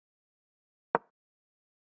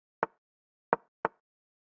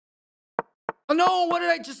Oh no, what did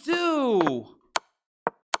I just do?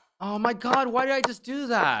 Oh my god, why did I just do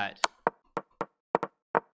that?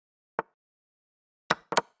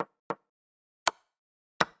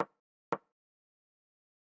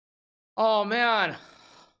 Oh man.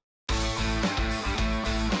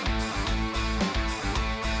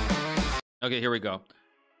 Okay, here we go.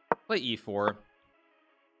 Play e4.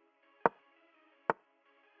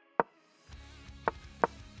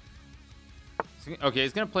 Okay,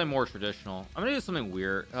 he's gonna play more traditional. I'm gonna do something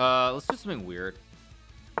weird. Let's do something weird.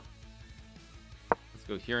 Let's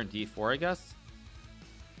go here in d4, I guess.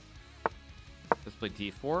 Let's play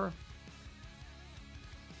d4.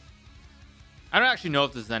 I don't actually know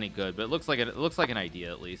if this is any good, but it looks like an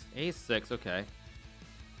idea at least. a6, okay.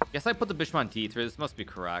 Guess I put the bishop on d3. This must be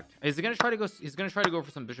correct. Is he gonna try to go? He's gonna try to go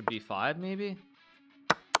for some bishop b5, maybe.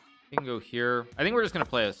 He can go here. I think we're just gonna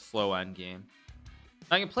play a slow end game.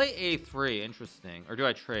 I can play a3. Interesting. Or do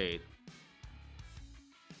I trade?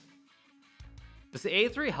 Does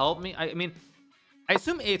a3 help me? I mean, I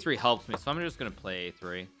assume a3 helps me, so I'm just gonna play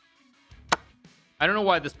a3. I don't know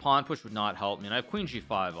why this pawn push would not help me, and I have queen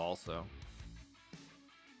g5 also.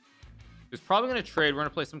 He's probably gonna trade. We're gonna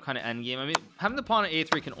play some kind of end game. I mean, having the pawn at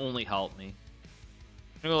a3 can only help me.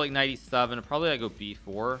 I'm gonna go like 97, and probably I go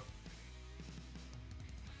b4.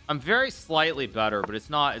 I'm very slightly better, but it's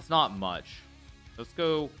not much. Let's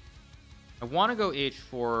go. I want to go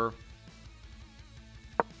h4.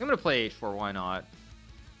 I'm gonna play h4. Why not?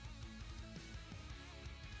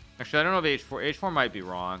 Actually, I don't know if h4 might be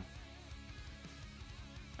wrong.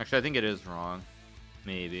 Actually, I think it is wrong.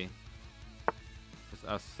 Maybe.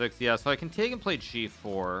 S6, yeah, so I can take and play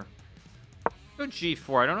g4. Go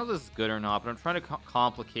g4. I don't know if this is good or not, but I'm trying to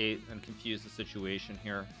complicate and confuse the situation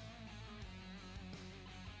here.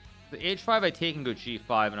 The h5 I take and go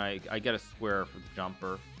g5, and I get a square for the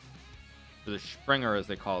jumper, for the Springer as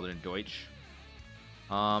they call it in Deutsch.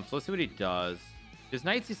 So let's see what he does. His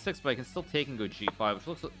knight c6, but I can still take and go g5, which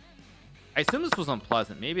looks like... I assume this was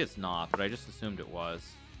unpleasant. Maybe it's not, but I just assumed it was.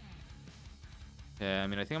 Okay, I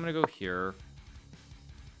mean, I think I'm gonna go here.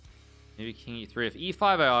 Maybe king e3. If e5,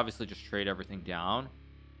 I obviously just trade everything down.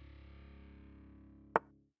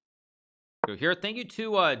 Go here. Thank you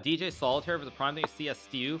to DJ Solitaire for the Prime. Thank you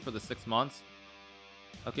CSTU for the 6 months.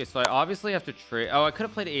 Okay, so I obviously have to trade. Oh, I could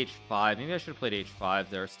have played h5. Maybe I should have played h5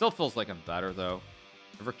 there. Still feels like I'm better though.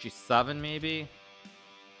 Rook g7 maybe.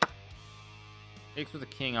 Takes for the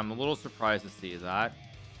king. I'm a little surprised to see that.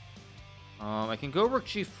 I can go rook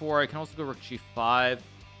g4. I can also go rook g5.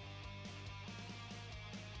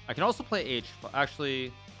 I can also play h5.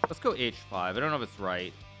 Actually, let's go h5. I don't know if it's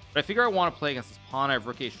right, but I figure I want to play against this pawn. I have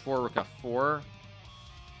rook h4, rook f4.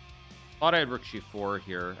 Thought I had rook g4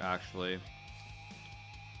 here, actually.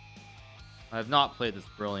 I have not played this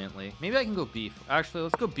brilliantly. Maybe I can go b4. Actually,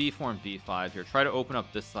 let's go b4 and b5 here. Try to open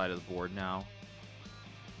up this side of the board now.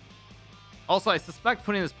 Also, I suspect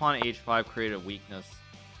putting this pawn at h5 created a weakness.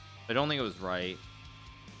 I don't think it was right.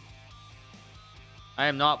 I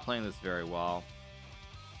am not playing this very well.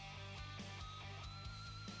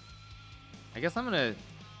 I guess I'm gonna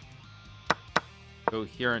go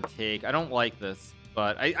here and take. I don't like this,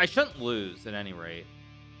 but I shouldn't lose at any rate.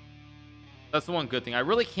 That's the one good thing. I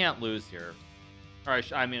really can't lose here. Or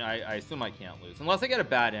I mean, I assume I can't lose unless I get a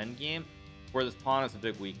bad end game where this pawn is a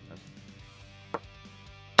big weakness.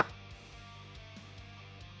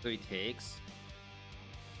 So he takes.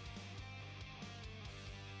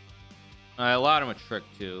 I allowed him a trick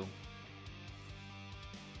too.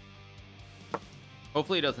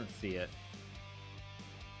 Hopefully he doesn't see it.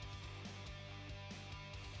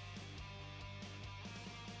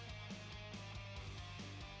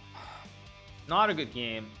 Not a good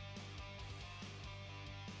game.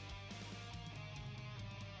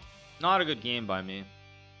 Not a good game by me.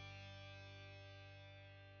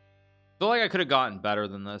 Feel like I could have gotten better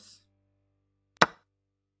than this.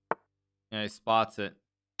 Yeah, he spots it.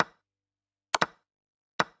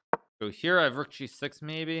 Go here. I have rook g6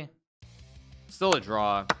 maybe. Still a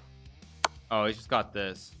draw. Oh, he's just got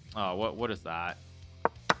this. Oh, what is that?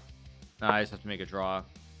 Nah, I just have to make a draw.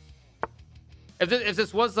 If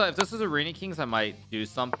this was Arena Kings, I might do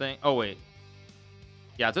something. Oh wait,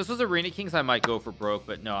 yeah, if this was Arena Kings, I might go for broke,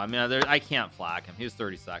 but no. I mean, I can't flag him. He has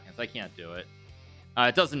 30 seconds. I can't do it.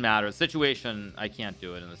 It doesn't matter. The situation, I can't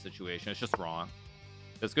do it in the situation. It's just wrong.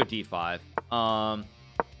 Let's go d5.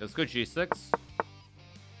 Let's go g6.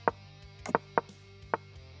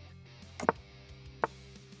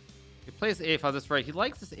 He plays a5. That's right. He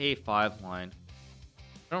likes this a5 line.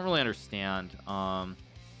 I don't really understand. I'm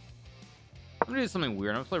gonna do something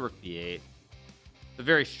weird. I'm gonna play rook b8. It's a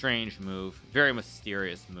very strange move, very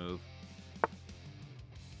mysterious move.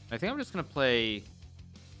 I think I'm just gonna play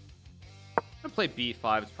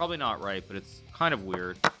b5. It's probably not right, but it's kind of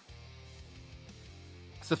weird.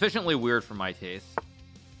 Sufficiently weird for my taste.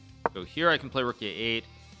 So here I can play rook a8.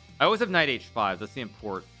 I always have knight h5. That's the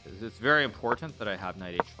import. It's very important that I have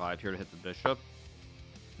knight h5 here to hit the bishop.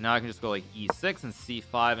 Now I can just go like e6 and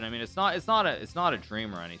c5, and I mean it's not a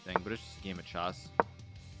dream or anything, but it's just a game of chess.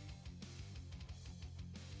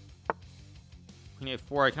 Queen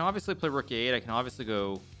a4. I can obviously play rook a8. I can obviously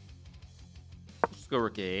just go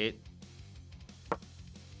rook a8.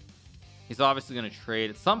 He's obviously going to trade.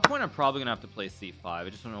 At some point, I'm probably going to have to play c5. I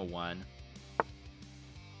just don't know when.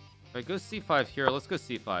 If I go c5 here, let's go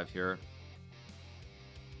c5 here.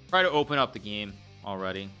 Try to open up the game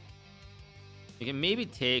already. You can maybe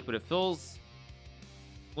take, but it feels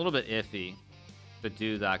a little bit iffy to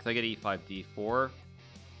do that because I get e5, d4.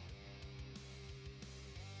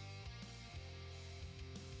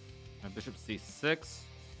 My bishop c6.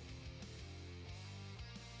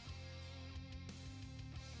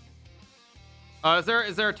 Is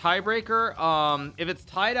there a tiebreaker? If it's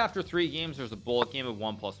tied after 3 games, there's a bullet game of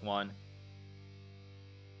 1+1.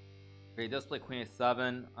 Okay, he does play queen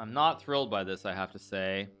a7. I'm not thrilled by this, I have to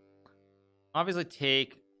say. Obviously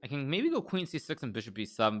take. I can maybe go queen c6 and bishop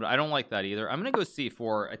b7, but I don't like that either. I'm gonna go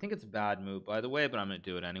c4. I think it's a bad move, by the way, but I'm gonna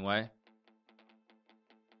do it anyway.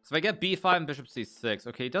 So if I get b5 and bishop c6,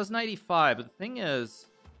 okay, he does knight e5, but the thing is,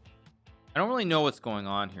 I don't really know what's going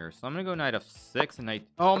on here, so I'm gonna go knight f6 and knight.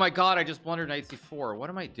 Oh my god, I just blundered knight c4. What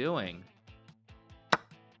am I doing?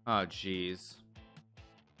 Oh jeez.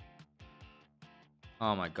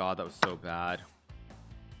 Oh my god, that was so bad.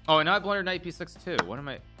 Oh, and now I blundered knight b6 too. What am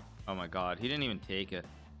I? Oh my god, he didn't even take it.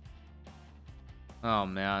 Oh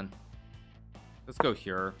man. Let's go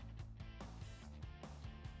here.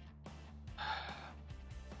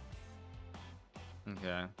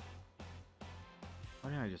 Okay. Why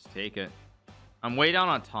didn't I just take it? I'm way down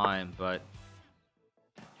on time, but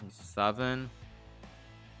 7.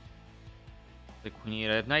 The queen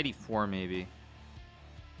 8. I have knight e4 maybe.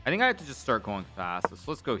 I think I have to just start going fast. So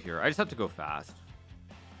let's go here. I just have to go fast.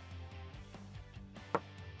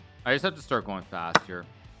 I just have to start going fast here.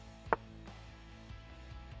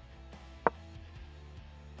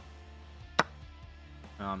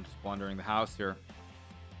 I'm just blundering the house here.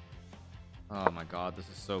 Oh my god, this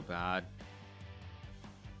is so bad.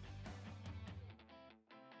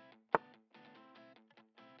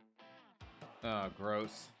 Oh,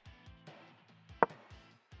 gross.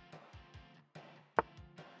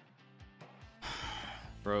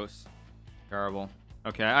 Gross. Terrible.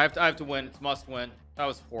 Okay, I have to win. It's must win. That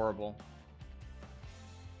was horrible.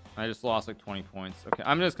 I just lost like 20 points. Okay,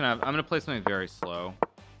 I'm gonna play something very slow.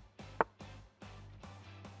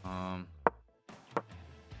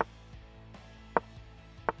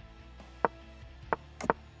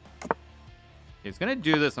 He's gonna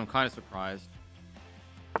do this. I'm kind of surprised.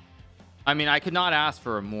 I mean, I could not ask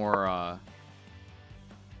for a more I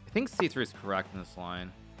think c3 is correct in this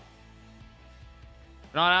line.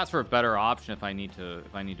 Not ask for a better option if I need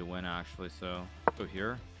to win, actually. So go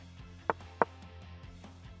here.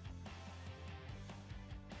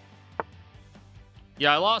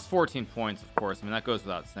 Yeah, I lost 14 points, of course. I mean, that goes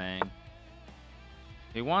without saying.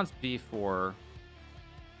 He wants b4.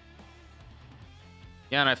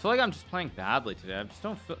 Yeah, and I feel like I'm just playing badly today. I just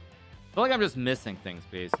don't feel like I'm just missing things,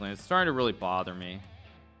 basically. It's starting to really bother me.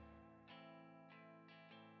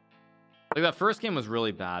 Like, that first game was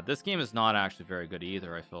really bad. This game is not actually very good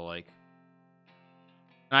either, I feel like.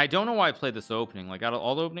 And I don't know why I played this opening. Like, out of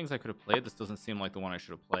all the openings I could have played, this doesn't seem like the one I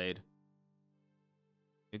should have played.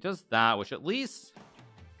 It does that, which at least...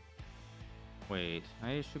 Wait,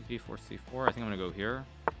 I should b4, c4. I think I'm going to go here.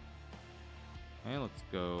 Okay, let's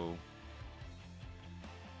go...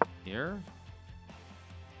 here.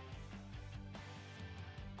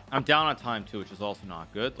 I'm down on time too, which is also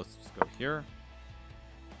not good. Let's just go here.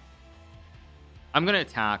 I'm gonna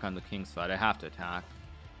attack on the king side. I have to attack.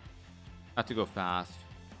 I have to go fast.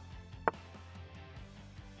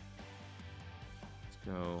 Let's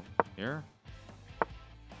go here.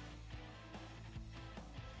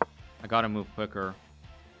 I gotta move quicker.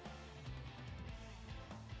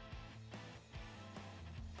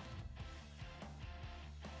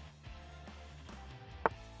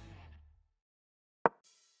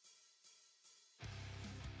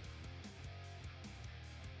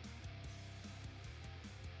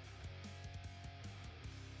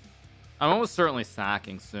 I'm almost certainly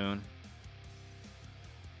sacking soon.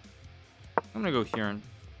 I'm gonna go here, and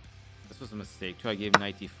this was a mistake too. I gave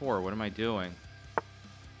knight d4. What am I doing?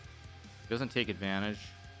 Doesn't take advantage.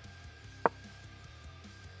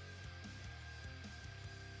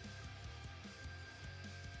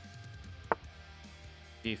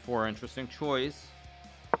 B4, interesting choice.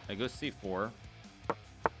 I go C4.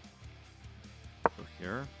 Go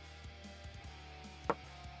here.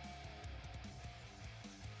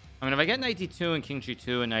 I mean, if I get knight D2 and king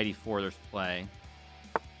G2 and knight E4, there's play.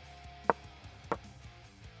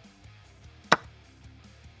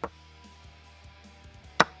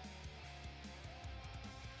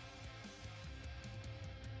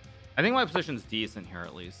 I think my position's decent here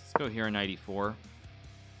at least. Let's go here in knight E4.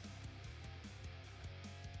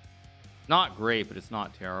 Not great, but it's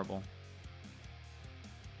not terrible.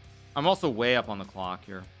 I'm also way up on the clock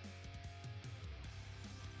here.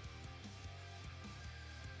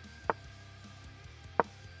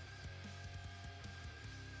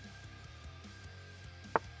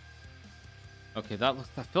 Okay, that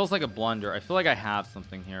feels like a blunder. I feel like I have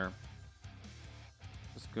something here.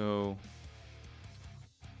 Let's go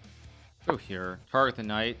here. Target the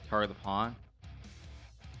knight, target the pawn.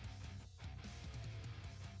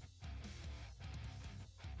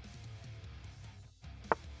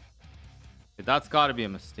 Okay, that's got to be a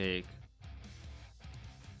mistake.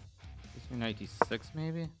 Knight D6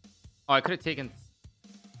 maybe. Oh, I could have taken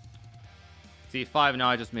C5. Now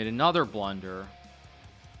I just made another blunder.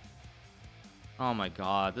 Oh my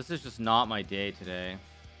god, this is just not my day today.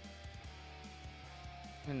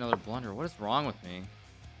 Another blunder. What is wrong with me?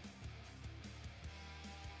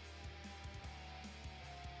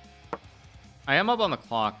 I am up on the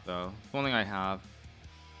clock though. It's one thing I have.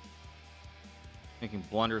 Making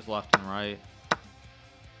blunders left and right.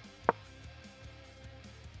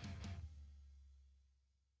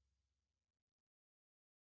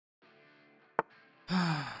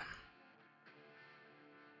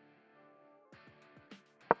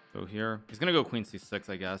 Go here. He's gonna go queen C6,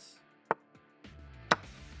 I guess.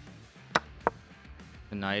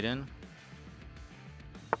 The knight in.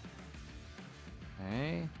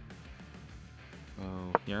 Okay.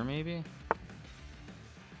 Go here maybe.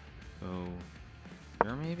 Go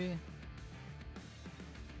here maybe.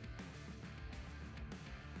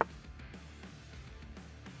 Of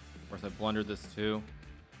course, I blundered this too.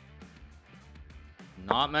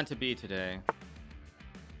 Not meant to be today.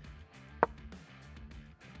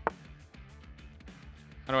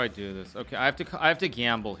 How do I do this? Okay, I have to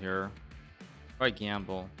gamble here. How do I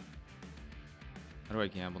gamble? How do I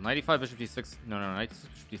gamble? 95 bishop d6. No, knight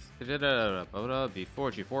d6. B4,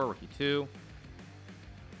 G4, rook e2.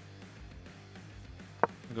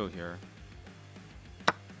 I'll go here.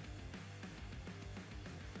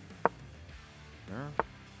 There.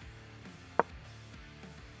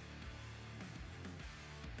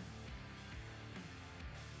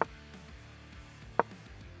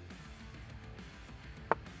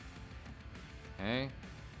 Okay.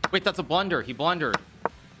 Wait, that's a blunder. He blundered.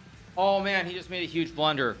 Oh man, he just made a huge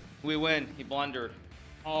blunder. We win. He blundered.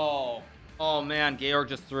 Oh man, Georg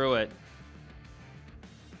just threw it.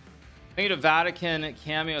 Thinking of Vatican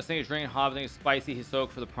cameo. Thinking of Drain Hob. Thinking of Spicy Hisoka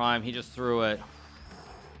for the prime. He just threw it.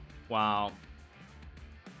 Wow.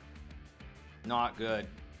 Not good.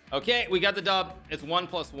 Okay, we got the dub. It's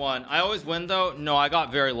 1+1. I always win though. No, I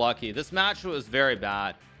got very lucky. This match was very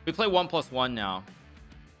bad. We play 1+1 now.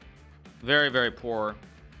 Very, very poor.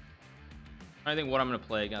 I think what I'm going to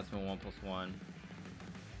play against him 1+1.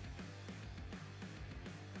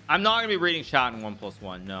 I'm not going to be reading chat in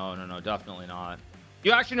 1+1. No, definitely not.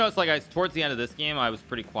 You actually notice, like, towards the end of this game, I was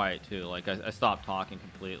pretty quiet too. Like, I stopped talking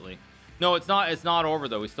completely. No, it's not over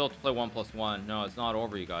though. We still have to play 1+1. No, it's not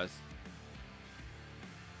over, you guys.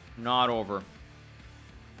 Not over.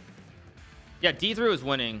 Yeah, D3 is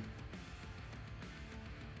winning.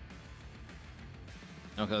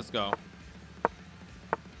 Okay, let's go.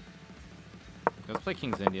 Let's play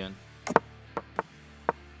King's Indian.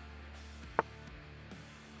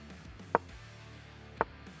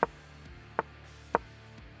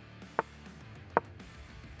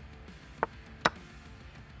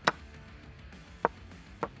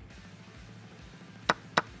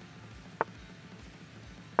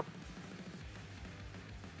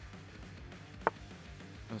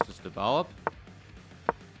 Let's just develop.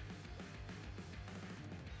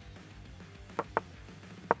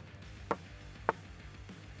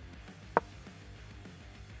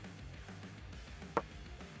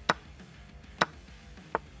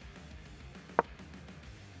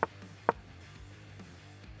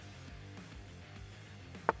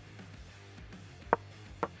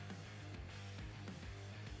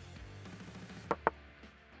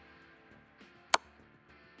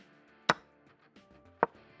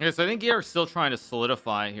 Yes, I think Georg's still trying to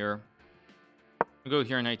solidify here. We'll go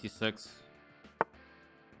here in 96.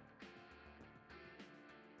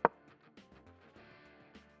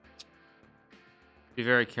 Be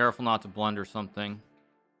very careful not to blunder something.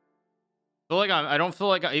 feel like I don't feel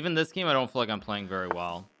like even this game I don't feel like I'm playing very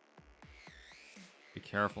well. Be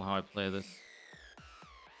careful how I play this.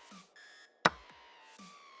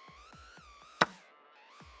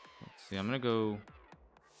 Let's see, I'm gonna go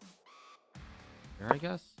here, I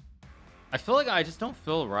guess. I feel like I just don't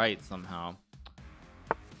feel right somehow.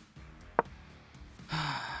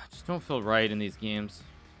 Just don't feel right in these games.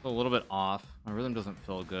 Feel a little bit off. My rhythm doesn't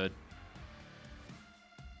feel good.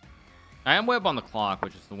 I am way up on the clock,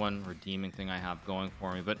 which is the one redeeming thing I have going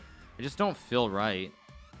for me, but I just don't feel right.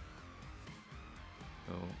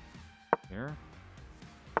 So here.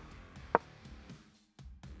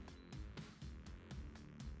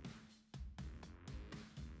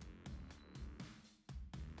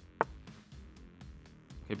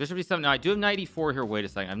 Okay, bishop d7. Now I do have knight e4 here. Wait a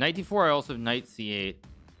second. I have knight d4. I also have knight c8.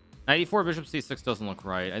 Knight e4, bishop c6 doesn't look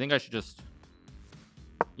right. I think I should just...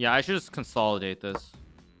 Yeah, I should just consolidate this.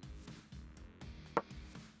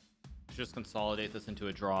 Just consolidate this into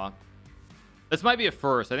a draw. This might be a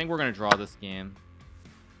first. I think we're going to draw this game.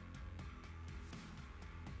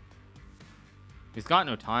 He's got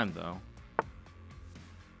no time, though.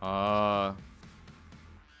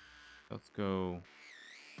 Let's go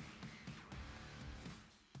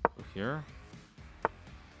here.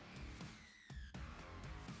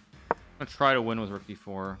 I'm gonna try to win with rook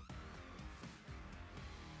d4.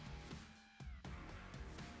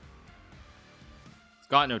 It's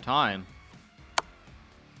got no time.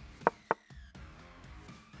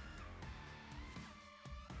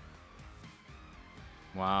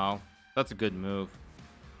 Wow, that's a good move.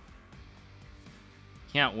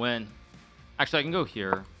 Can't win. Actually, I can go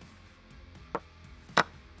here.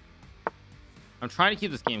 I'm trying to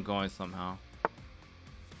keep this game going somehow.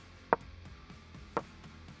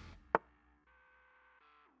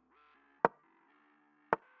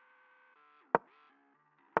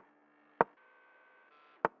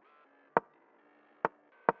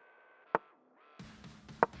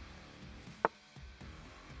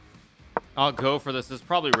 I'll go for this. This is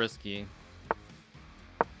probably risky.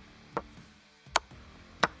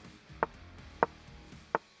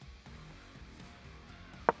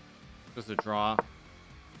 Just a draw.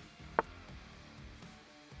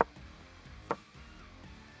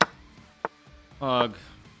 Ugh.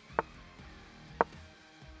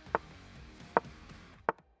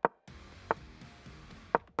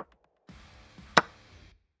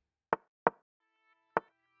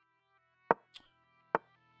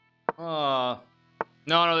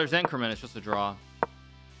 No, there's increment. It's just a draw.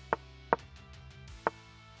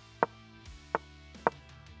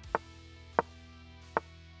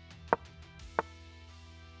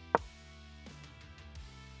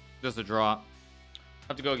 Just a draw.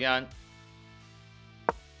 Have to go again.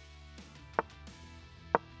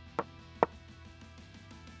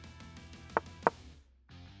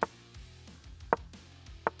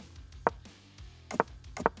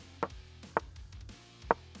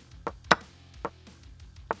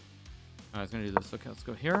 I was gonna do this. Okay, let's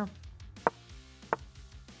go here.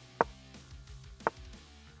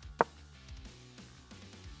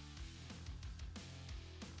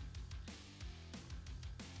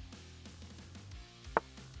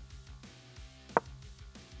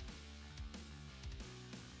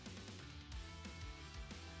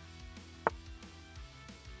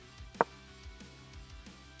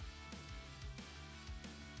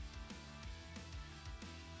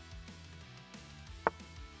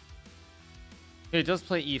 It does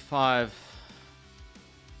play e5.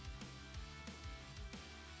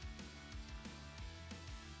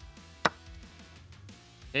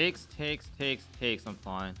 Takes. I'm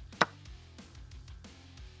fine.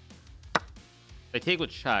 They take with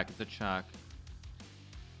check. It's a check.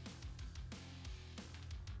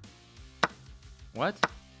 What?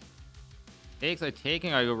 Takes. I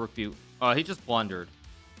taking. I go rook b. Oh, he just blundered.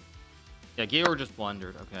 Yeah, Gator just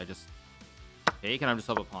blundered. Okay, I just take, and I'm just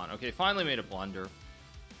up a pawn. Okay, finally made a blunder.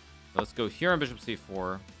 Let's go here on bishop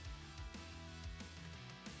c4.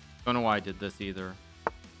 Don't know why I did this either.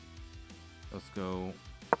 Let's go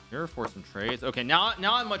here for some trades. Okay, now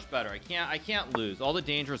I'm much better. I can't lose. All the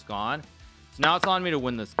danger is gone. So now it's on me to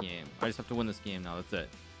win this game. I just have to win this game now. That's it.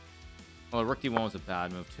 Well, rook d1 was a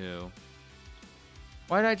bad move too.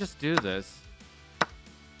 Why did I just do this?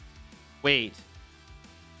 Wait.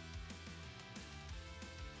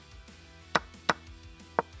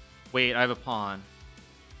 Wait, I have a pawn.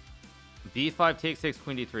 b5 takes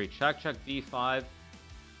queen d3. Check b5.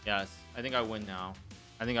 Yes, I think I win now.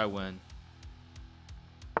 I think I win.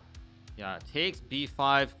 Yeah, takes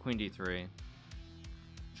b5 queen d3.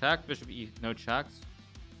 Check bishop e. No checks.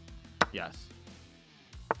 Yes.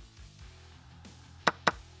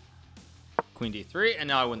 queen d3, and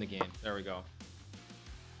now I win the game. There we go.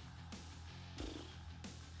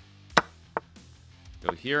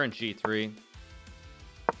 Go here and g3.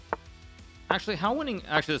 Actually, how winning?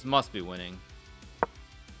 Actually, this must be winning.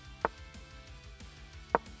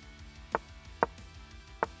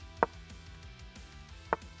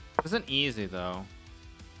 This isn't easy though.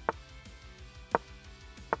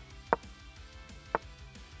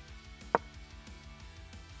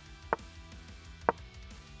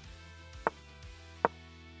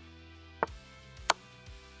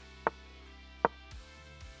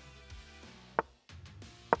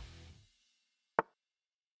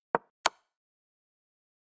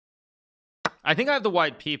 I think I have the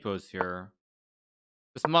wide peepos here.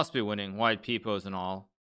 This must be winning. Wide peepos and all.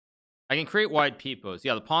 I can create wide peepos.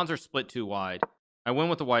 Yeah, the pawns are split too wide. I win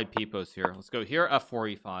with the wide peepos here. Let's go here.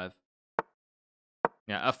 F4 e5.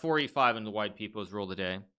 Yeah, F4 e5 and the wide peepos rule the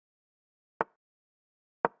day.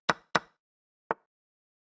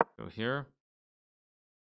 Go here.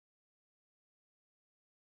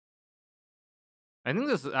 I think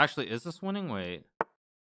this actually is this winning. Wait.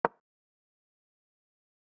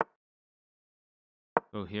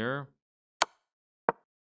 Go here.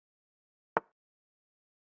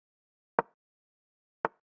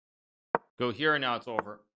 Go here and now it's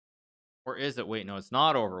over. Or is it? Wait, no, it's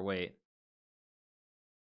not over. Wait.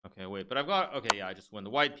 Okay, wait, but I've got, okay, yeah, I just win the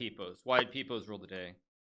wide peepos. Wide peepos rule the day.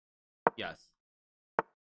 Yes.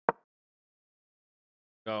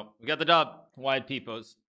 Go. We got the dub. Wide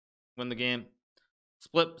peepos. Win the game.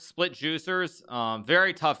 Split juicers.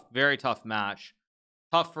 Very tough match.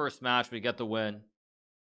 Tough first match. We get the win.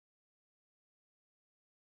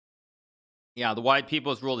 Yeah, the wide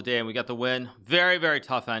peepos rule the day and we got the win. Very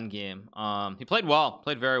tough end game. He played well.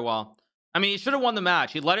 Played very well. I mean, he should have won the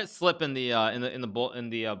match. He let it slip in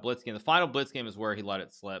the blitz game. The final blitz game is where he let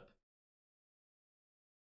it slip.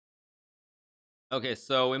 Okay,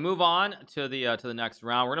 so we move on to the next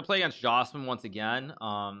round. We're gonna play against Jocelyn once again.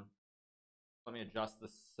 Let me adjust the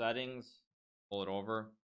settings. Pull it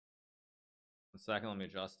over. 1 second. Let me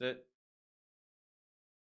adjust it.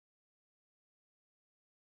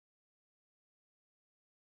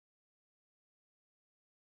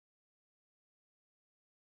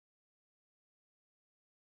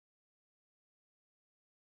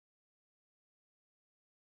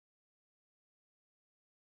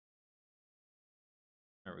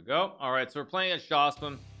 There we go. All right, so we're playing against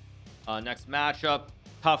Jocelyn. Next matchup.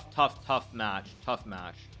 Tough match. Tough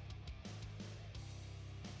match.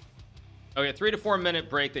 Okay, 3 to 4 minute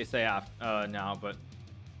break they say after now, but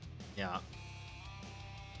yeah.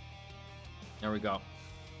 There we go.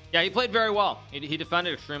 Yeah, he played very well. He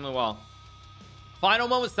defended extremely well. Final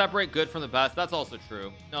moments separate good from the best. That's also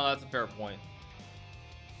true. No, that's a fair point.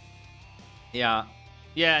 Yeah.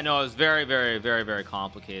 Yeah, no, it was very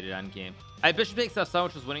complicated end game. I had bishop takes f7,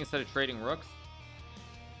 which was winning instead of trading rooks.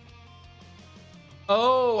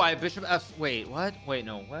 Oh, I have bishop f. Wait, what? Wait,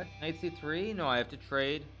 no, what? Knight c3? No, I have to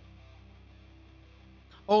trade.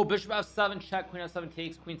 Oh, bishop f7 check, queen f7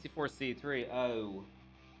 takes, queen c4 c3. Oh,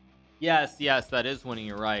 yes, that is winning.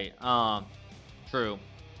 You're right. True.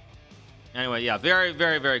 Anyway, yeah,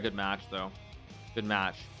 very good match though. Good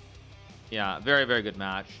match. Yeah, very good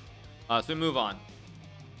match. So we move on.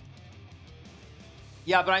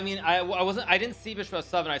 Yeah, but I mean, I didn't see bishop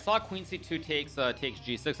f7. I saw queen c2 takes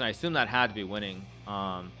g6, and I assumed that had to be winning.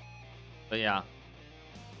 But yeah,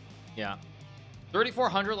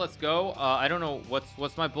 3400. Let's go. I don't know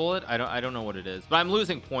what's my bullet. I don't know what it is, but I'm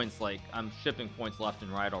losing points. Like I'm shipping points left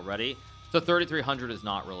and right already. So 3300 is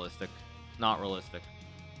not realistic. Not realistic.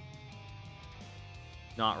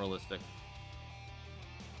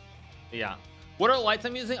 But yeah. What are the lights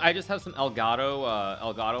I'm using? I just have some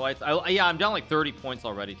Elgato lights. Yeah, I'm down like 30 points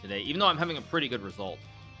already today, even though I'm having a pretty good result.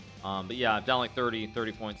 But yeah, I'm down like 30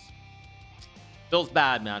 points. Feels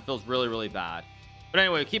bad, man. Feels really bad. But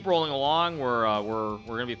anyway, keep rolling along. We're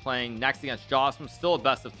gonna be playing next against Jocelyn. Still a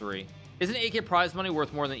best of 3. Isn't 8K prize money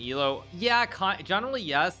worth more than Elo? Yeah, generally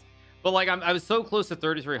yes. But like I was so close to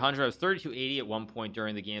 3300. I was 3280 at one point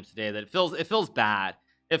during the games today that it feels bad.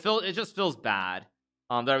 It just feels bad.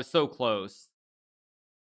 That I was so close.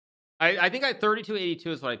 I think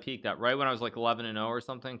 3282 is what I peaked at, right when I was like 11-0 or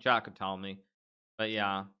something. Jack could tell me, but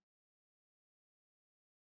yeah.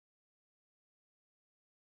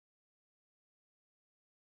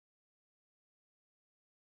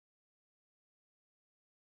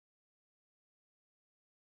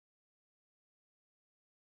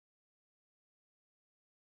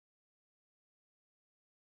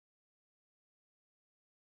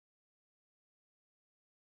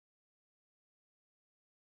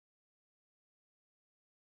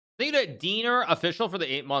 Thank you to Diener Official for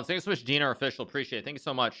the 8 months. Thank you so much, Diener Official. Appreciate it. Thank you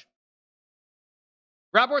so much.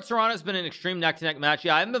 Rapport Serrano has been an extreme neck-to-neck match.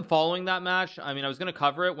 Yeah, I haven't been following that match. I mean, I was going to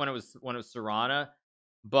cover it when it was Serrano,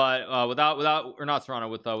 but without or not Serrano,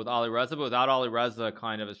 with Ali Reza, but without Ali Reza,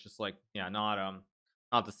 kind of it's just like, yeah, not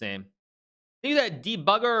the same. Thank you that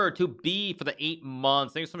Debugger to B for the 8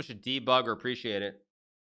 months. Thank you so much to Debugger. Appreciate it.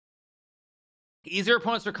 Easier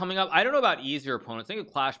opponents are coming up. I don't know about easier opponents. I think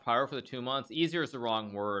of Clash Pyro for the 2 months. Easier is the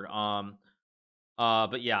wrong word.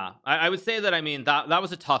 But yeah, I would say that, I mean, that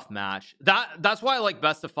was a tough match. That's why I like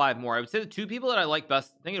best of 5 more. I would say the 2 people that I like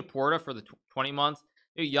best, I think of Porta for the 20 months,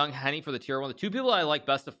 Young Henny for the tier 1. The 2 people that I like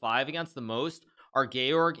best of 5 against the most are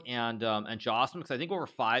Georg and Jocelyn, because I think over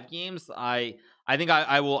 5 games, I think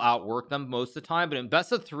I will outwork them most of the time. But in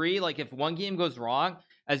best of 3, like if one game goes wrong,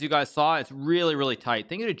 as you guys saw, it's really, really tight.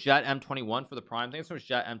 Thank you to Jet M21 for the Prime. Thanks so much,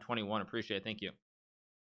 Jet M21. Appreciate it. Thank you.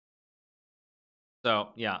 So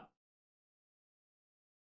yeah,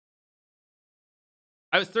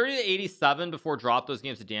 I was 30 to 87 before drop those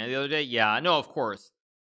games to Danny the other day. Yeah, no, of course.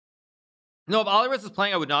 No, if Alirez was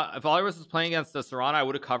playing, I would not. If Alirez was playing against the Serrano, I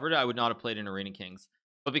would have covered it. I would not have played in Arena Kings.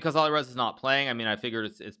 But because Alirez is not playing, I mean, I figured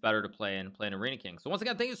it's better to play in Arena Kings. So once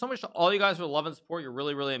again, thank you so much to all you guys for the love and support. You're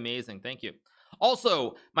really, really amazing. Thank you.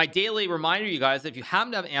 Also, my daily reminder, you guys, if you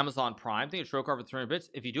happen to have Amazon Prime, thank you, Trokar for 300 bits.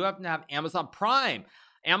 If you do happen to have Amazon Prime,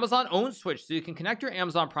 Amazon owns Twitch, so you can connect your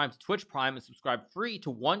Amazon Prime to Twitch Prime and subscribe free to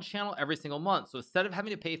one channel every single month. So instead of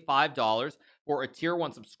having to pay $5 for a tier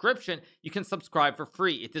 1 subscription, you can subscribe for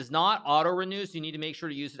free. It does not auto renew, so you need to make sure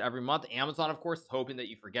to use it every month. Amazon, of course, is hoping that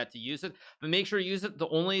you forget to use it, but make sure to use it.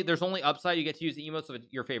 There's only upside. You get to use the emotes of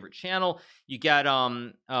your favorite channel. You get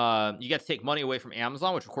to take money away from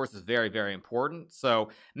Amazon, which of course is very, very important. So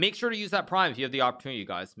make sure to use that Prime if you have the opportunity, you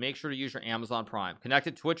guys. Make sure to use your Amazon Prime.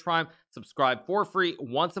 Connected to Twitch Prime, subscribe for free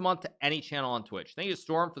once a month to any channel on Twitch. Thank you to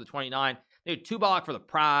Storm for the 29. Thank you to Tubok for the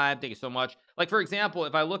Prime. Thank you so much. Like, for example,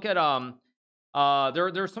 if I look at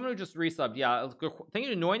there's someone who just resubbed. Yeah, thank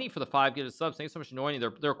you to Noini for the 5 gifted subs. Thanks so much to Noini.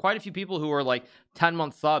 There are quite a few people who are like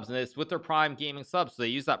 10-month subs, and it's with their Prime gaming subs. So they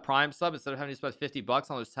use that Prime sub instead of having to spend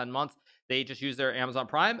 $50 on those 10 months. They just use their Amazon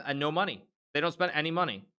Prime and no money. They don't spend any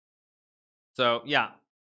money. So yeah,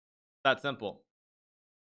 that's simple.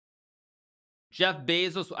 Jeff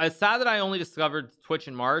Bezos. It's sad that I only discovered Twitch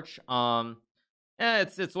in March.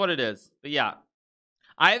 It's what it is. But yeah,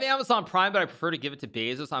 I have Amazon Prime, but I prefer to give it to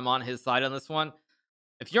Bezos. I'm on his side on this one.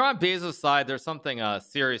 If you're on Bezos' side, there's something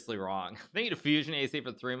seriously wrong. Thank you to Fusion AC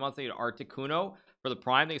for 3 months. Thank you to Articuno for the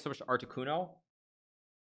Prime. Thank you so much to Articuno.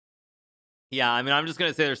 Yeah, I mean, I'm just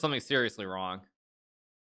gonna say there's something seriously wrong.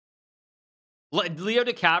 Leo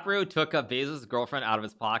DiCaprio took Bezos' girlfriend out of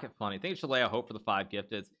his pocket. Funny. Thank you to Shalea Hope for the 5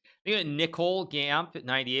 gifted. Thank you to Nicole Gamp at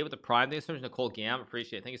 98 with the Prime. Thank you so much, Nicole Gamp.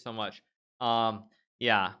 Appreciate it. Thank you so much.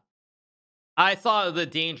 Yeah. I saw the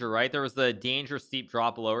danger, right? There was the danger steep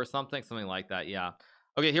drop below or something like that. Yeah.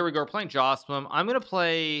 Okay, here we go. We're playing Jocelyn. I'm gonna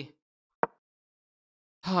play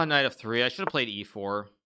Knight of 3. I should have played E4.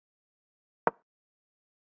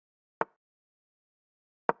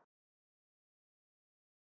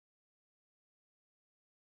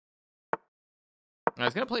 I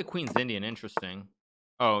was gonna play Queen's Indian. Interesting.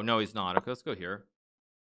 Oh no, he's not. Okay, let's go here.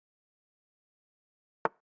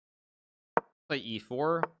 Play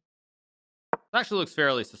E4. It actually looks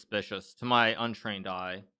fairly suspicious to my untrained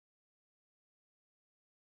eye.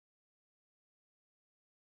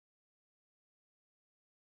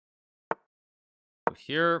 So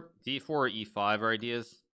here, D4 or E5 are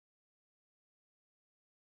ideas.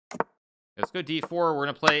 Let's go D4. We're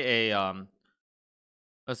gonna play a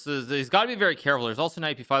he's got to be very careful. There's also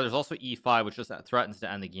Knight B5. There's also E5, which just threatens to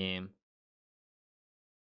end the game.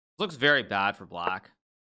 This looks very bad for black.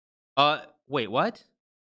 Wait, what?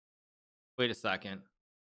 Wait a second.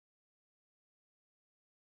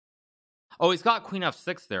 Oh, he's got Queen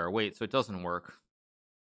F6 there. Wait, so it doesn't work.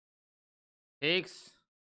 Takes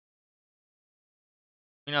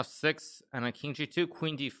Queen F6 and a King G2,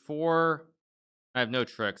 Queen D4. I have no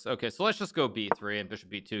tricks. Okay, so let's just go B3 and Bishop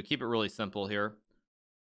B2. Keep it really simple here.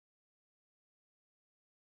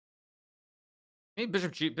 Maybe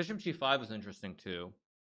Bishop G5 was interesting too.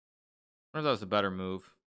 I wonder if that was a better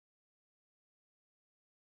move.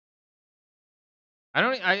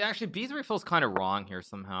 I actually B3 feels kind of wrong here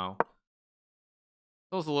somehow.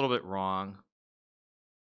 Feels a little bit wrong.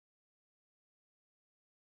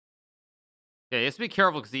 Okay, just be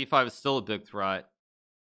careful because E5 is still a big threat.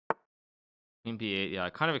 Queen B8, yeah, I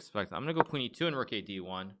kind of expect that. I'm gonna go Queen E2 and Rook A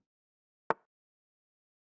D1.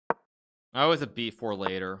 I always a B4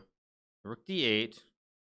 later. Rook D8.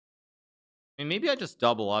 I mean, maybe I just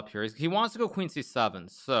double up here. He wants to go Queen C7,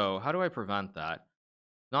 so how do I prevent that?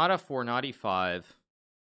 Not f4, not e5.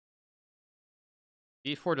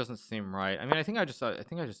 e4 doesn't seem right. I mean, I think I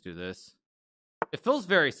just do this. It feels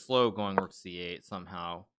very slow going rook c8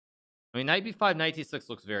 somehow. I mean, knight b5, knight d6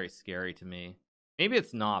 looks very scary to me. Maybe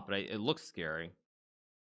it's not, but it looks scary.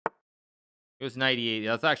 It was knight e8.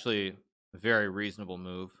 That's actually a very reasonable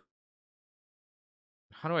move.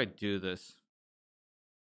 How do I do this?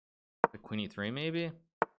 The queen e3 maybe?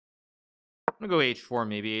 I'm gonna go h4,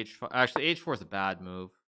 maybe h5. Actually, h4 is a bad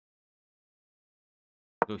move.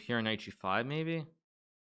 Go here, knight g5 maybe?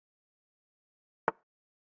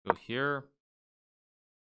 Go here.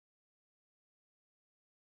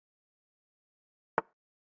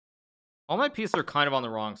 All my pieces are kind of on the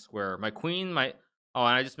wrong square. My queen might... Oh,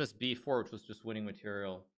 and I just missed b4, which was just winning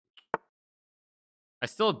material. I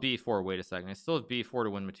still have b4. Wait a second. I still have b4 to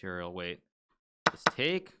win material. Wait. Just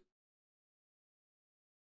take.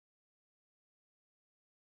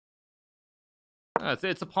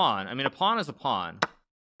 It's a pawn. I mean, a pawn is a pawn.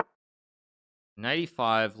 Knight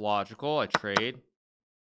e5, logical. I trade.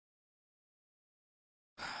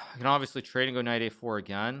 I can obviously trade and go knight a4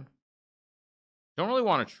 again. Don't really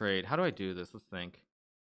want to trade. How do I do this? Let's think.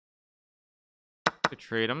 To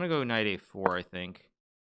trade, I'm gonna go knight a4. I think.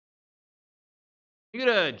 Thank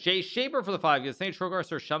you to Jay Shaper for the 5. Thank you to Trogar,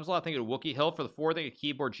 Sir Shemsla. Thank you to Wookie Hill for the 4. Thank you to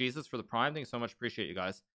Keyboard Jesus for the Prime. Thank you so much. Appreciate you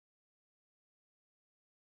guys.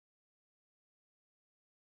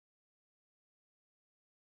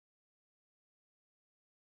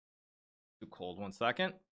 Too cold. 1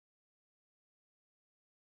 second.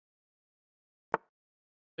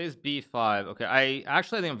 Plays b5. Okay, I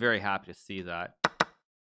think I'm very happy to see that,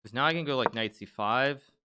 because now I can go like knight c5,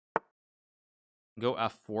 go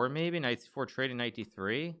f4 maybe, knight c4 trade, and knight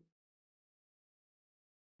d3.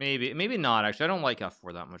 Maybe not. Actually, I don't like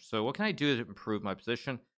f4 that much. So what can I do to improve my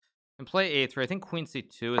position? I can play a3. I think queen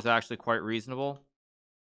c2 is actually quite reasonable.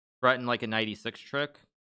 Threaten like a knight e6 trick.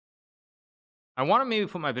 I want to maybe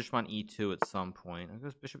put my bishop on e2 at some point. I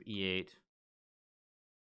guess bishop e8. What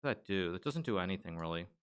does that do? That doesn't do anything really.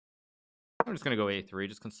 I'm just gonna go a3,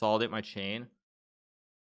 just consolidate my chain.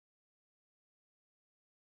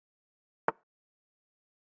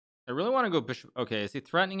 I really want to go bishop. Okay, is he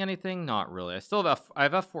threatening anything? Not really. I still have I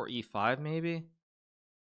have f4 e5 maybe.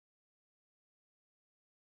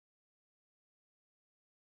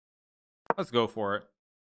 Let's go for it.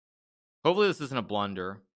 Hopefully this isn't a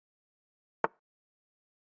blunder.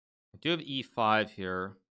 I do have e5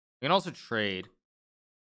 here. I can also trade.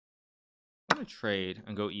 I'm gonna trade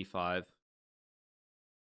and go e5.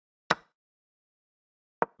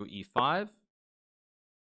 Go e5.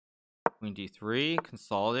 Queen d3.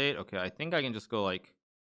 Consolidate. Okay, I think I can just go like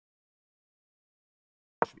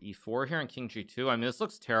e4 here and king g2. I mean, this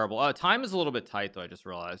looks terrible. Time is a little bit tight though, I just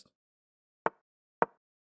realized.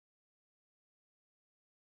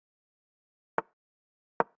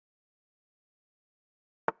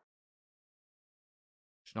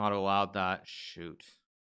 Should not have allowed that. Shoot.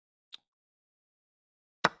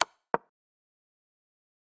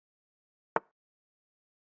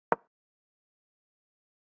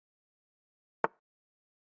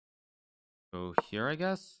 Go here, I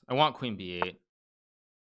guess. I want queen b8.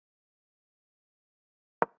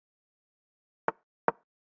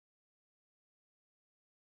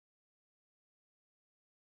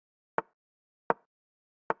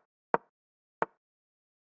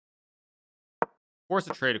 Force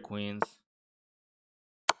a trade of queens.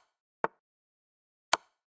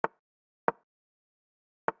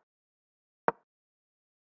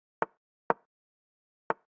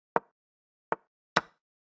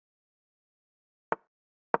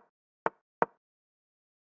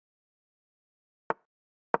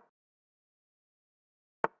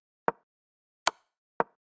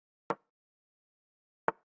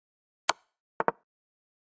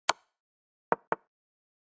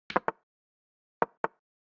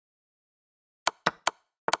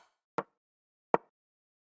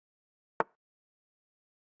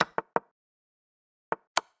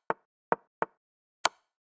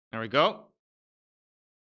 There we go.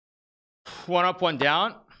 One up, one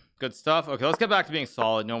down. Good stuff. Okay, let's get back to being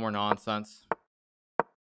solid. No more nonsense.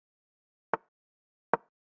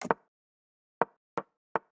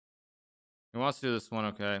 He wants to do this one.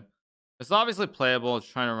 Okay, it's obviously playable. It's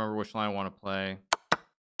trying to remember which line I want to play.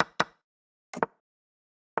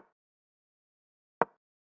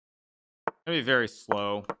 Gonna be very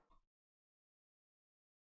slow.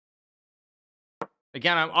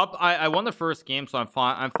 Again, I'm up. I won the first game, so I'm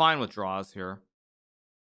fine. I'm fine with draws here.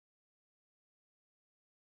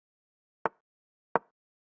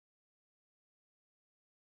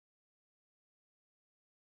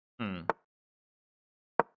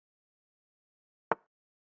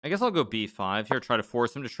 I guess I'll go b5 here, try to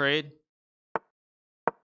force him to trade.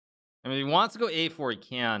 I mean, if he wants to go a4, he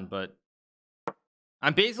can, but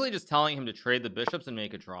I'm basically just telling him to trade the bishops and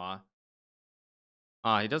make a draw.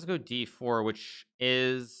 He does go d4, which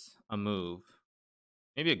is a move.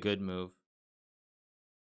 Maybe a good move.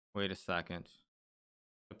 Wait a second.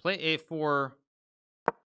 I play a4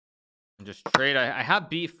 and just trade. I have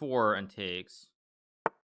b4 and takes.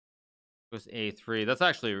 Goes a3. That's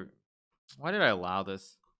actually... Why did I allow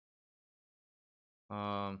this?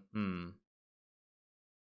 Okay,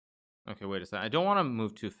 wait a second. I don't want to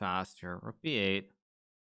move too fast here. Rook b8.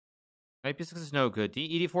 Knight b6 is no good.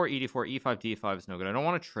 E d4, e4, e5, d5 is no good. I don't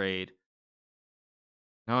want to trade.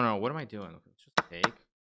 No. What am I doing? Let's just take.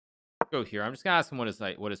 Go here. I'm just gonna ask him what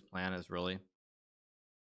his plan is really. It's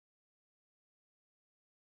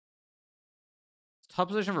a tough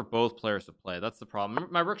position for both players to play. That's the problem.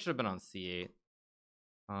 My rook should have been on c8.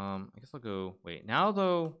 I guess I'll go. Wait, now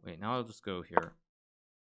though. Wait, now I'll just go here.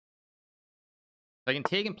 I can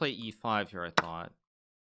take and play e5 here, I thought.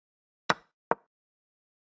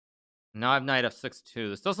 Now I have knight f6 too.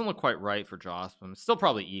 This doesn't look quite right for Jospin. It's still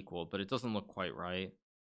probably equal, but it doesn't look quite right.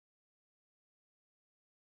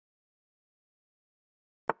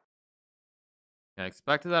 Yeah, I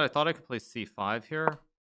expected that. I thought I could play c5 here.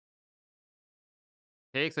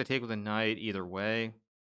 Takes, I take with a knight either way.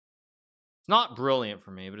 It's not brilliant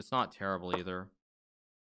for me, but it's not terrible either.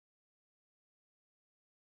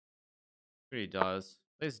 What he does.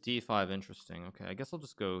 Plays d5, interesting. Okay, I guess I'll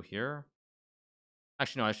just go here.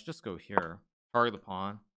 Actually, no, I should just go here. Target the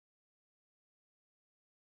pawn.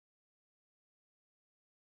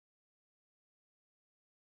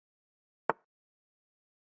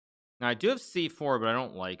 Now, I do have c4, but I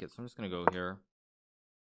don't like it, so I'm just going to go here.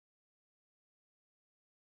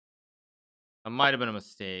 That might have been a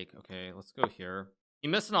mistake. Okay, let's go here. He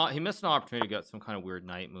missed an opportunity to get some kind of weird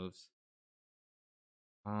knight moves.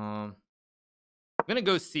 I'm going to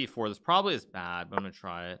go c4. This probably is bad, but I'm going to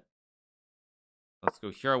try it. Let's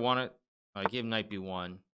go here. I want it. I gave knight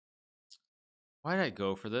b1. Why did I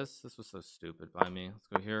go for this? This was so stupid by me. Let's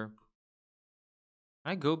go here.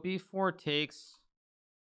 Can I go b4 takes?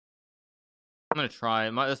 I'm going to try.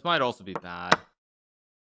 This might also be bad.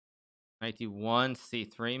 Knight d1,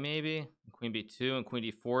 c3 maybe. Queen b2 and queen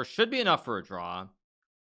d4 should be enough for a draw.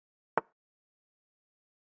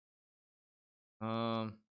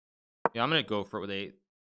 Yeah, I'm going to go for it with 8.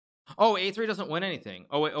 Oh, a3 doesn't win anything.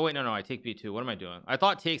 Oh wait, no, I take b2. What am I doing? I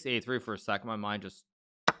thought takes a3 for a second. My mind just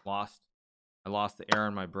lost. I lost the air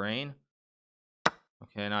in my brain.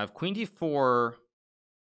 Okay, now I have queen d4,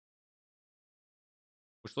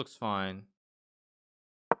 which looks fine.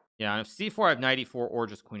 Yeah, and if c4, I have knight e4 or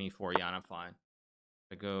just queen e4. Yeah, and I'm fine.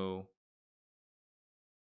 I go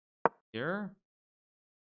here.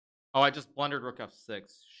 Oh, I just blundered rook f6.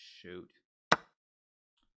 Shoot.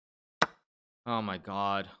 Oh my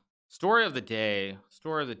god. Story of the day.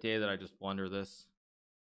 Story of the day that I just blunder this.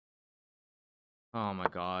 Oh my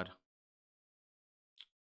god.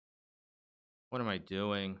 What am I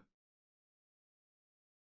doing?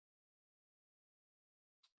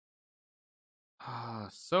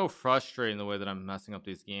 So frustrating the way that I'm messing up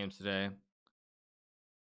these games today.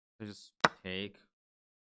 I just take.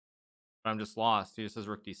 But I'm just lost. He just says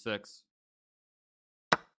rook d6.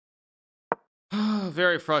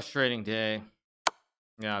 Very frustrating day.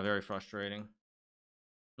 Yeah, very frustrating.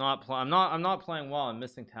 I'm not playing well. I'm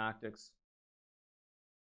missing tactics.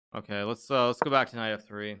 Okay, let's go back to knight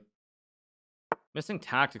f3. Missing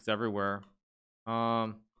tactics everywhere. Yeah,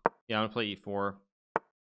 I'm gonna play e4.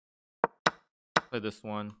 Play this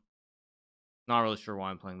one. Not really sure why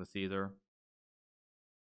I'm playing this either.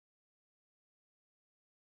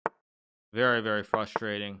 Very, very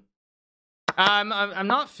frustrating. I'm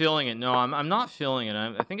not feeling it. No, I'm not feeling it.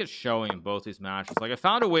 I think it's showing in both these matches. Like, I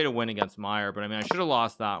found a way to win against Meyer, but I mean, I should have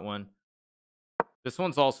lost that one. This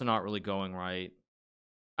one's also not really going right.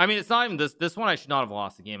 I mean, it's not even this one. I should not have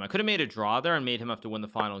lost the game. I could have made a draw there and made him have to win the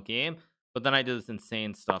final game, but then I did this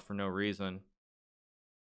insane stuff for no reason.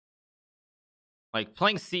 Like,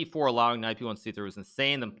 playing c4, allowing knight b1 c3 was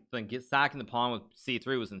insane. Then sacking the pawn with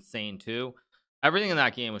c3 was insane too. Everything in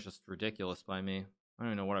that game was just ridiculous by me. I don't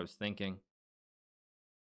even know what I was thinking.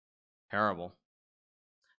 Terrible.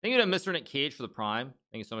 Thank you to Mr. Nick Cage for the prime.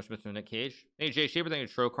 Thank you so much, Mr. Nick Cage. Thank you, Jay Shaper. Thank you,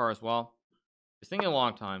 Trokar as well. Just thinking a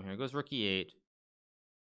long time here. It goes rook e8.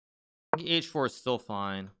 H4 is still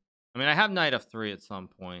fine. I mean, I have knight f3 at some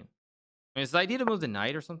point. I mean, is the idea to move the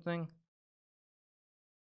knight or something?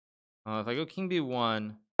 If I go king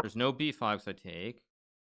b1, there's no b5 because I take.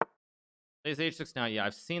 Plays h6 now. Yeah,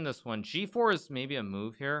 I've seen this one. g4 is maybe a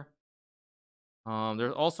move here.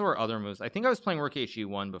 There also are other moves. I think I was playing rook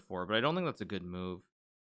HE1 before, but I don't think that's a good move.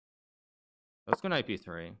 Let's go knight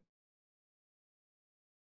B3.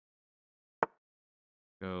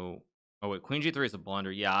 Go. Oh wait, queen G3 is a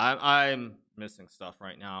blunder. Yeah, I'm missing stuff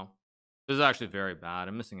right now. This is actually very bad.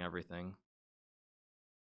 I'm missing everything.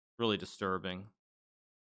 Really disturbing.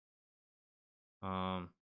 About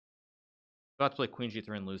to play queen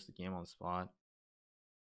G3 and lose the game on the spot.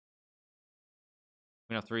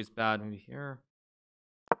 Queen F3 is bad. Maybe here.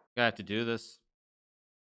 I have to do this.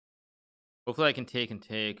 Hopefully I can take and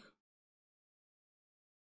take.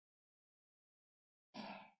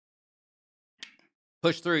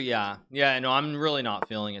 Push through, yeah. Yeah, no, I'm really not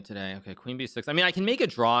feeling it today. Okay, queen B6. I mean, I can make a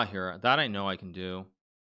draw here. That I know I can do.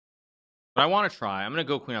 But I want to try. I'm going to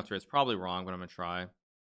go queen F3. It's probably wrong, but I'm going to try.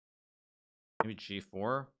 Maybe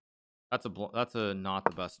G4. That's a not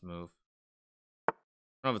the best move. I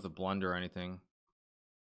don't know if it's a blunder or anything.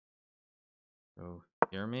 Go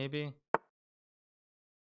here maybe.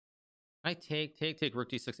 I take rook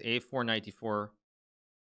D6, A4, knight D4.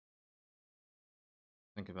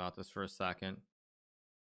 Think about this for a second.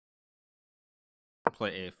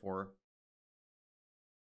 Play A4.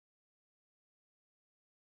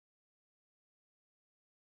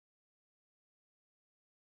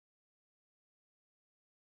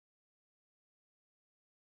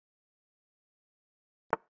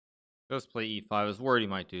 Let's play E5. I was worried he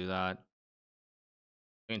might do that.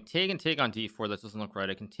 I can take and take on D4. That doesn't look right.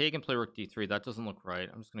 I can take and play rook D3. That doesn't look right.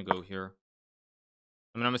 I'm just going to go here.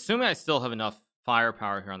 I mean, I'm assuming I still have enough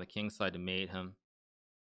firepower here on the king side to mate him.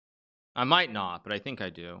 I might not, but I think I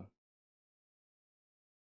do.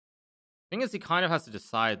 Thing is, he kind of has to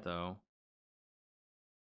decide, though.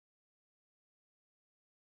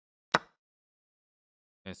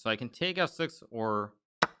 Okay, so I can take F6 or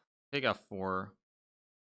take F4.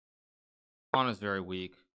 Pawn is very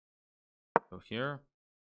weak. Go here.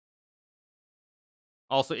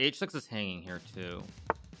 Also, H6 is hanging here, too.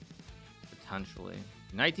 Potentially.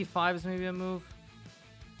 Knight D5 is maybe a move.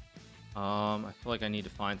 I feel like I need to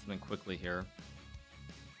find something quickly here.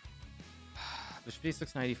 Bishop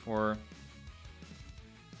D6, knight E4.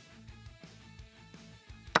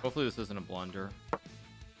 Hopefully this isn't a blunder. I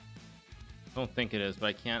don't think it is, but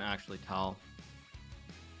I can't actually tell.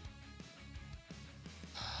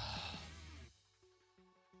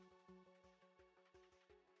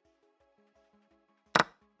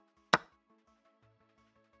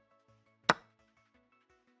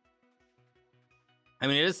 I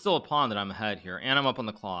mean, it is still a pawn that I'm ahead here, and I'm up on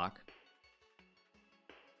the clock.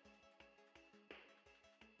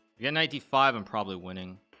 If you get knight D5, I'm probably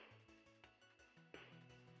winning.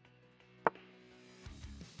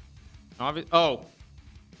 Oh,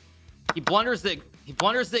 he blunders the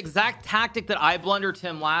exact tactic that I blundered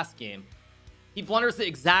him last game. He blunders the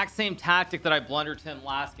exact same tactic that I blundered him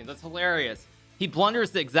last game. That's hilarious. He blunders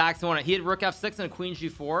the exact same one. He had rook F6 and a queen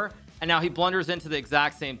G4, and now he blunders into the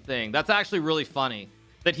exact same thing. That's actually really funny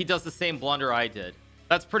that he does the same blunder I did.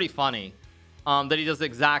 That's pretty funny. That he does the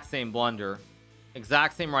exact same blunder,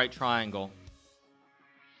 exact same right triangle.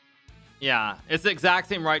 Yeah, it's the exact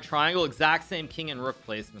same right triangle, exact same king and rook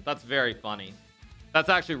placement. That's very funny. That's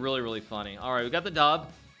actually really funny. All right, we got the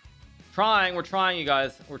dub. We're trying, you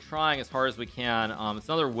guys. We're trying as hard as we can. It's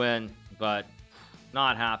another win, but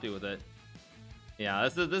not happy with it. Yeah,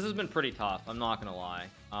 this has been pretty tough. I'm not gonna lie.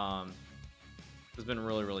 This has been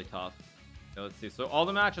really tough. Okay, let's see. So all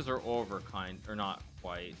the matches are over, or not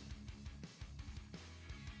quite.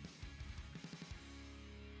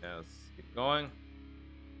 Okay, let's keep going.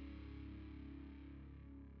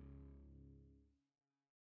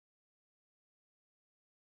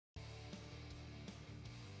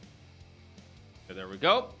 Okay, there we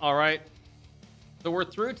go. All right. So we're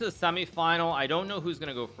through to the semifinal. I don't know who's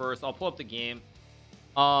gonna go first. I'll pull up the game.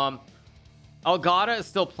 Elgato is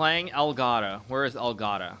still playing. Elgato. Where is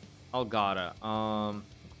Elgato? Elgato.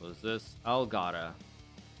 Close this. Elgato.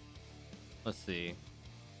 Let's see.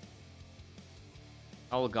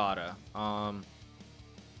 Elgato. Let's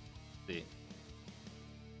see.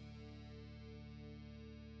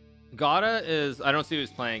 Gata is, I don't see who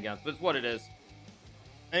he's playing against, but it's what it is.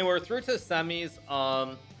 Anyway, we're through to the semis.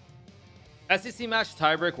 SEC match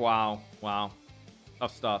tiebreak. Wow.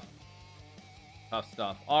 Tough stuff.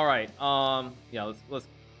 All right. Yeah, let's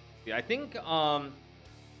see. I think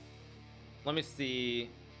let me see.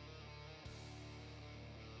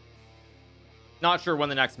 Not sure when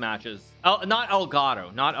the next match is. Not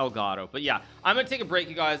Elgato, but yeah, I'm gonna take a break,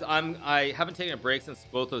 you guys. I haven't taken a break since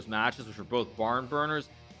both those matches, which were both barn burners.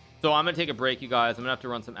 So I'm gonna take a break, you guys. I'm gonna have to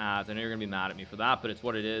run some ads. I know you're gonna be mad at me for that, but it's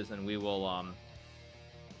what it is, and we will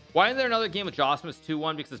Why is there another game with Jocelyn? It's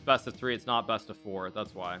 2-1 because it's best of 3. It's not best of 4.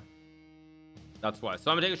 That's why. That's why.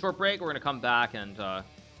 So I'm gonna take a short break. We're gonna come back and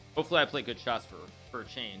hopefully I play good chess for a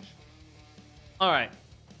change. All right.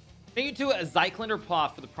 Thank you to Zyklander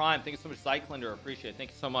Ploff for the prime. Thank you so much, Zyklander. Appreciate it.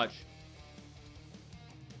 Thank you so much.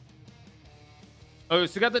 Oh,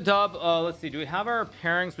 so we got the dub. Let's see. Do we have our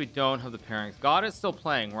pairings? We don't have the pairings. God is still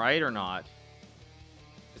playing, right or not?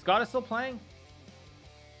 Is God still playing?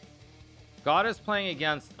 God is playing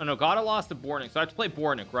against. Oh no, God lost to Bortnik, so I have to play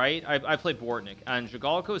Bortnik, right? I play Bortnik, and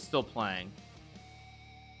Jagalko is still playing.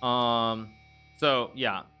 So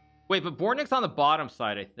yeah. Wait, but Bortnik's on the bottom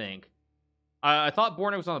side, I think. I thought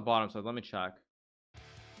Bortnik was on the bottom side. Let me check.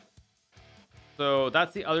 So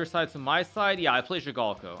that's the other side. So my side, yeah, I play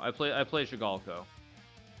Jagalko. I play Jagalko.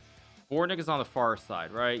 Bortnik is on the far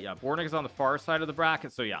side, right? Yeah, Bortnik is on the far side of the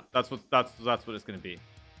bracket. So yeah, that's what it's gonna be.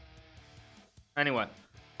 Anyway,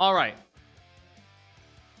 all right.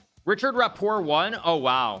 Richard Rapport won. Oh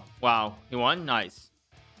wow, wow, he won. Nice.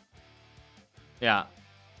 Yeah.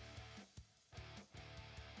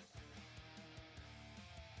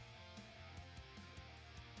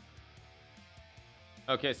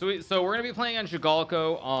 Okay, so we're gonna be playing on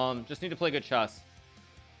Jagalko. Just need to play good chess.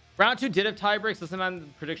 Round 2 did have tie breaks. Doesn't mean the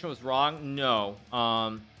prediction was wrong. No.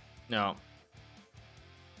 No.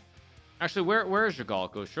 Actually, where is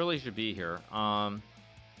Jagalko? Surely he should be here. I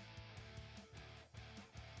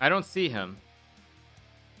don't see him.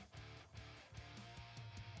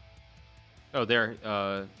 Oh, there,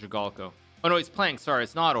 Jagalko. Oh no, he's playing. Sorry,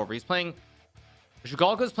 it's not over. He's playing.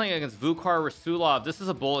 Jagalko's playing against Vukar Rasulov. This is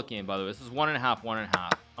a bullet game, by the way. This is 1.5,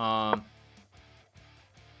 1.5.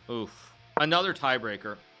 Oof. Another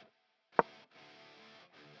tiebreaker.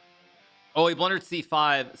 Oh, he blundered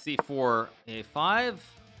c5, c4, a5.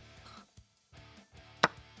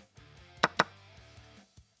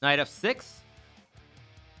 Knight f6.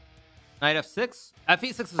 Knight f6.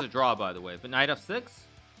 Fe6 is a draw, by the way, but knight f6.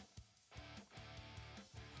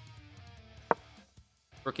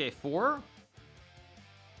 Rook a4.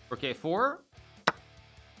 Rook a4.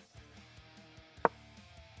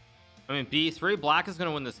 I mean, b3. Black is going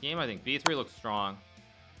to win this game, I think. b3 looks strong.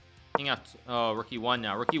 King f. Oh, rook e1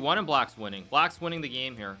 now. Rook e1 and black's winning. Black's winning the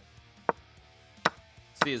game here.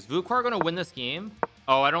 Let's see, is Vukar going to win this game?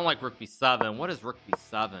 Oh, I don't like rook b7. What is rook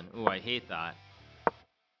b7? Ooh, I hate that.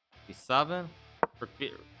 b7. Rook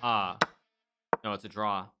b. No, it's a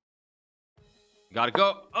draw. You gotta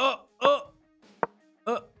go.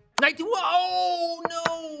 Knight to. Oh no!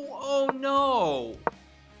 Oh no!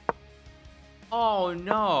 Oh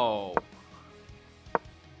no!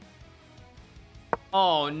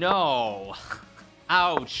 Oh no!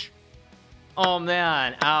 Ouch! Oh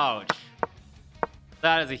man! Ouch!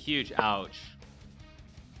 That is a huge ouch.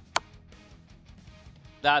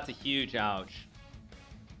 That's a huge ouch.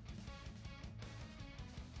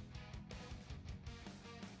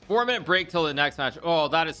 Four-minute break till the next match. Oh,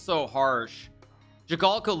 that is so harsh.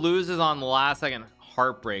 Jagalko loses on the last second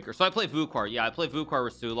heartbreaker. So I play Vukar. Yeah, I play Vukar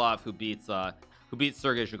Rasulov, who beats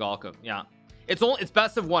Sergei Jagalko. Yeah, it's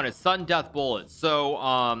best of 1. It's sudden death bullet.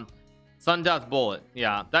 So sudden death bullet.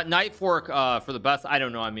 Yeah, that knight fork for the best. I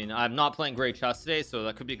don't know. I mean, I'm not playing great chess today, so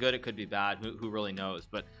that could be good. It could be bad. Who really knows?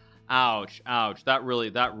 But ouch, ouch. That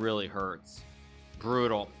really hurts.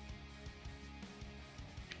 Brutal.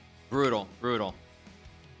 Brutal.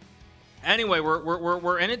 Anyway,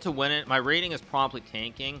 we're in it to win it. My rating is promptly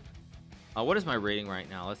tanking. What is my rating right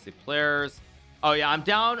now? Let's see. Players. Oh yeah, I'm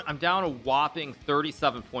down a whopping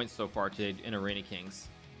 37 points so far today in Arena Kings.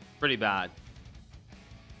 Pretty bad.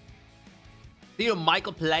 Thank you to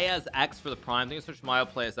Michael Playas X for the prime. Thank you so much,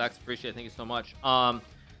 Michael Playas X. Appreciate it. Thank you so much.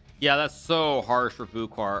 Yeah, that's so harsh for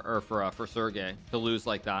Vukar or for Sergey to lose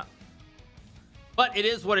like that. But it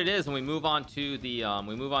is what it is, and we move on to the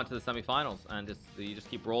semifinals, and you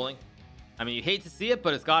just keep rolling. I mean, you hate to see it,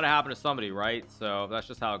 but it's got to happen to somebody, right? So that's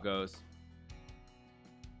just how it goes.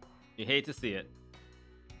 You hate to see it.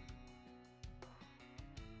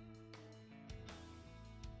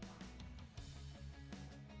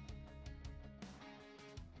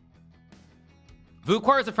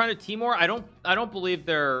 Vukar is a friend of Timur. I don't believe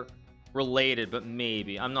they're related, but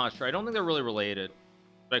maybe. I'm not sure. I don't think they're really related,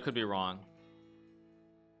 but I could be wrong.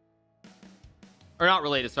 Or not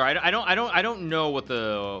related, sorry. I don't know what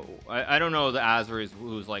I don't know the Azaris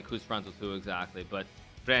who's friends with who exactly, but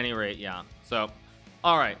at any rate, yeah. So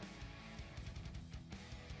all right.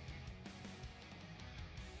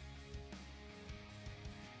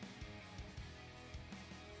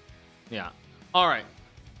 Yeah. All right.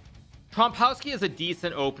 Trompowski is a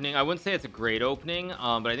decent opening. I wouldn't say it's a great opening,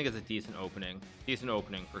 but I think it's a decent opening. Decent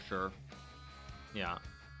opening for sure. Yeah.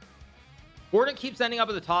 Bornik keeps ending up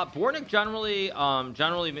at the top. Bornik generally I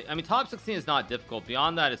mean, top 16 is not difficult.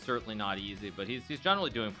 Beyond that, it's certainly not easy, but he's generally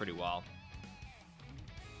doing pretty well.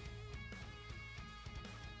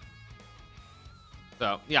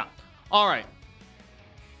 So yeah, all right.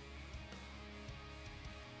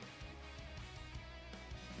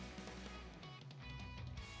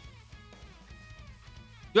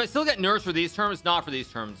 Do I still get nerfs for these terms? Not for these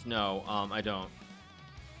terms. No, I don't.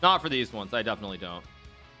 Not for these ones. I definitely don't.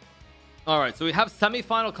 All right, so we have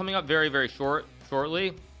semifinal coming up very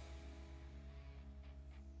shortly.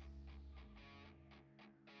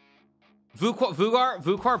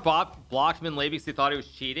 Vukar blocked Min Lei because he thought he was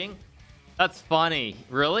cheating. That's funny.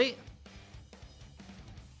 Really?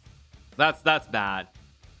 That's bad.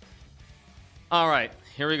 All right,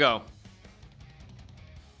 here we go.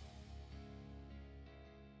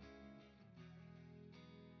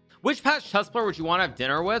 Which past chess player would you want to have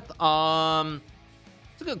dinner with? It's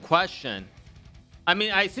a good question. I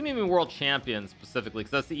mean, I assume you mean world champions specifically,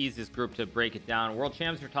 because that's the easiest group to break it down. World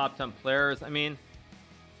champs, your top 10 players. I mean,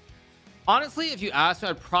 honestly, if you ask me,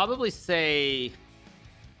 I'd probably say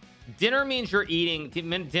dinner means you're eating.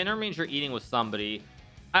 Dinner means you're eating with somebody.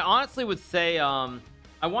 I honestly would say, I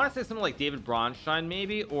want to say something like David Bronstein,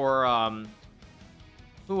 maybe, or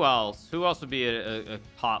who else? Who else would be a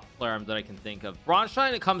top player that I can think of?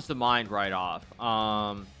 Bronstein, it comes to mind right off.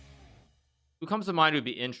 Who comes to mind would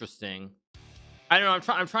be interesting. I don't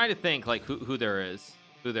know. I'm trying to think like who there is.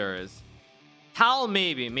 Who there is. Tal,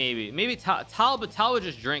 maybe Tal, but Tal would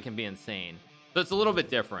just drink and be insane. So it's a little bit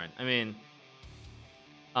different. I mean,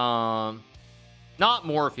 not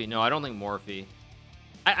Morphe. No, I don't think Morphe.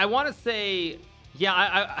 I want to say,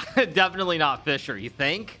 yeah, I definitely not Fisher. You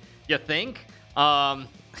think? You think? Yeah.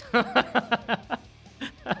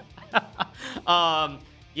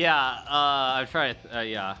 I'm trying to.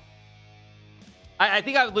 Yeah. I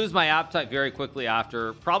think I would lose my appetite very quickly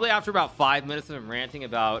probably after about 5 minutes of him ranting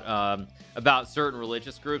about certain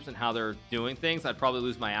religious groups and how they're doing things. I'd probably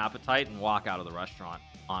lose my appetite and walk out of the restaurant,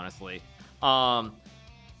 honestly.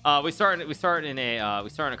 We start in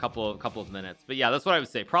a couple of minutes, but yeah, that's what I would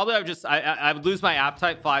say. Probably I would lose my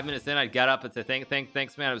appetite 5 minutes in. I'd get up and say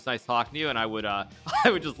thanks man, it was nice talking to you, and I would I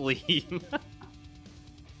would just leave.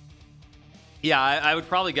 Yeah, I would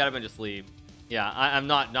probably get up and just leave. Yeah, I'm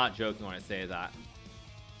not joking when I say that.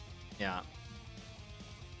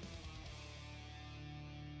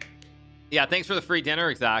 Yeah, thanks for the free dinner.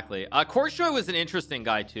 Exactly. Korshoy was an interesting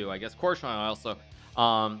guy too, I guess. Korshoy also.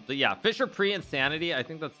 But yeah, Fisher pre-insanity, I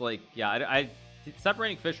think that's like, yeah, I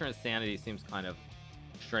separating Fisher and insanity seems kind of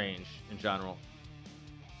strange in general.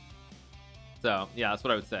 So yeah, that's what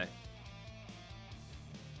I would say.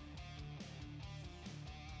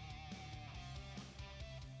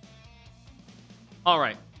 All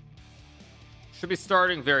right, should be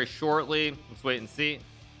starting very shortly. Let's wait and see.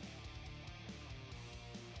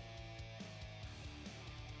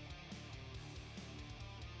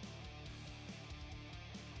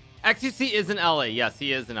 XUC is in LA. Yes,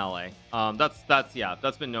 he is in LA.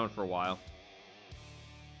 That's been known for a while.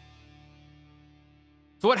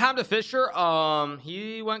 So what happened to Fisher?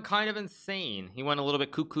 He went kind of insane. He went a little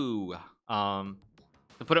bit cuckoo, to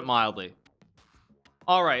put it mildly.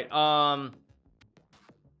 All right.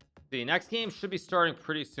 The next game should be starting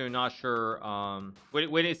pretty soon. Not sure.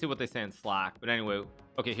 Waiting to see what they say in Slack. But anyway,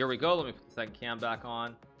 okay, here we go. Let me put the second cam back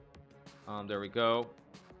on. There we go.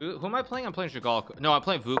 Who am I playing? I'm playing Jagal. No, I'm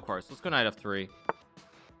playing Vukar. So let's go knight f3.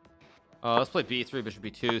 Let's play b3, bishop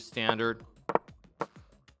b2, standard.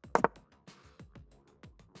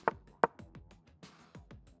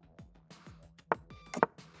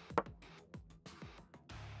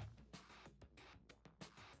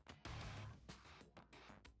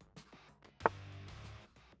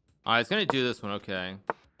 It's gonna do this one. Okay,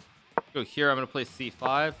 go here. I'm gonna play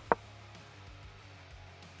c5.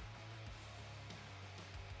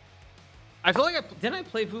 I feel like didn't I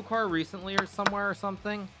play Vukar recently or somewhere or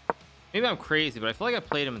something? Maybe I'm crazy, but I feel like I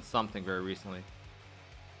played him in something very recently.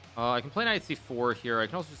 I can play knight c4 here. I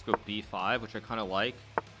can also just go b5, which I kind of like.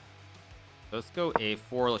 Let's go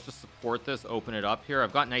a4. Let's just support this, open it up here.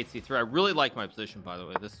 I've got knight c3. I really like my position, by the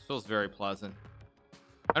way. This feels very pleasant.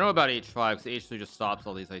 I don't know about h5 because h3 just stops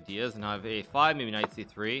all these ideas. And now I have a5, maybe knight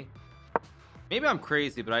c3. Maybe I'm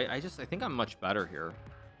crazy, but I think I'm much better here.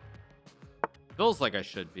 Feels like I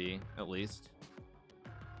should be, at least.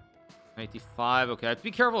 Knight d5. Okay, I have to be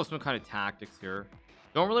careful with some kind of tactics here.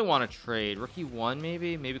 Don't really want to trade. Rook e1,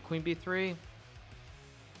 maybe queen b3.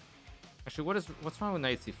 Actually, what's wrong with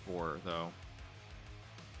knight c4 though?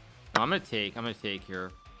 No, I'm gonna take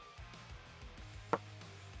here.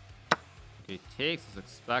 Okay, takes as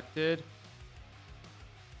expected.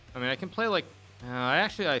 I mean, I can play like I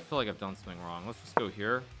feel like I've done something wrong. Let's just go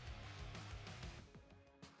here.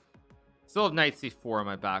 Still have knight c4 in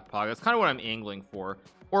my back pocket. That's kind of what I'm angling for.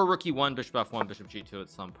 Or rook e1, bishop f1, bishop g2 at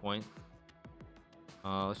some point.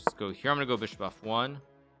 Let's just go here. I'm gonna go bishop f1.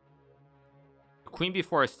 Queen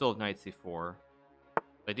b4. I still have knight c4.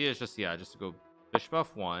 The idea is just to go bishop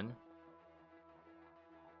f1.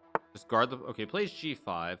 Just guard the. Okay, plays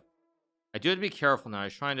g5. I do have to be careful now. I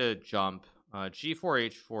was trying to jump. G4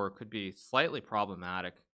 h4 could be slightly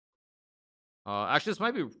problematic. Actually, this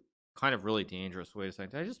might be kind of really dangerous. Wait a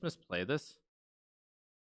second. Did I just misplay this?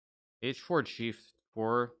 H4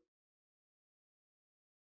 G4.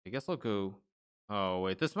 I guess I'll go. Oh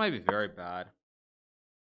wait, this might be very bad.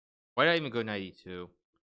 Why did I even go knight e2?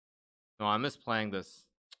 No, I'm misplaying this.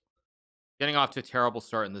 Getting off to a terrible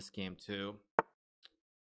start in this game too.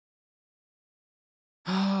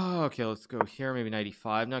 Okay, let's go here. Maybe knight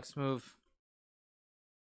e5 next move.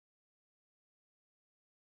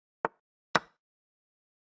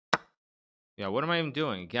 Yeah, what am I even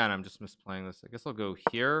doing? Again, I'm just misplaying this. I guess I'll go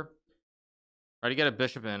here. Try to get a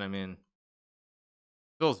bishop in. I mean,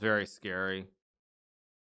 feels very scary.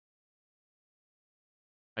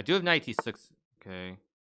 I do have knight d6. Okay.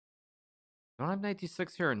 Do I have knight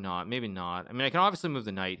d6 here or not? Maybe not. I mean, I can obviously move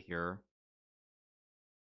the knight here.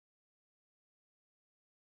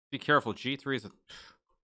 Be careful. G3 is a... I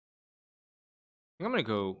think I'm going to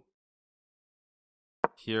go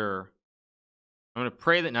here. I'm going to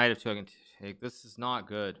pray that knight f2 I can take. This is not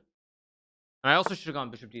good. And I also should have gone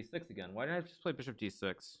bishop d6 again. Why didn't I just play bishop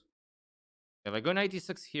d6? If I go knight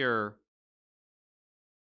d6 here,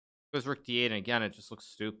 goes rook d8, and again, it just looks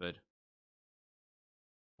stupid.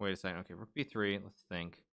 Wait a second. Okay, rook b3. Let's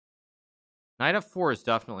think. Knight f4 is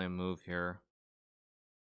definitely a move here.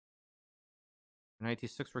 Knight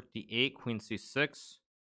d6, rook d8, queen c6,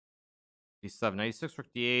 d7, knight d6, rook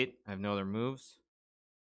d8. I have no other moves.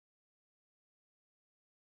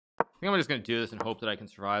 I think I'm just going to do this and hope that I can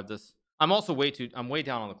survive this. I'm also I'm way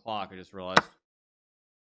down on the clock. I just realized.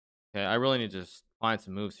 Okay, I really need to just find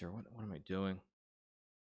some moves here. What am I doing?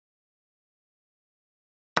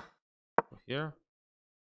 Go here.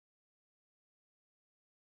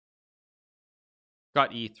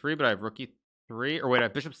 Got e3, but I have rook e3. Or wait, I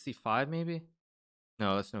have bishop c5 maybe?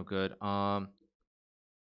 No, that's no good. E3.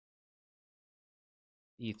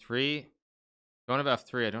 Don't have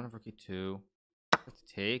f3. I don't have rook e2. Let's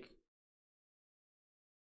take.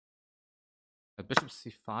 A bishop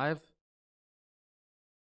c5. I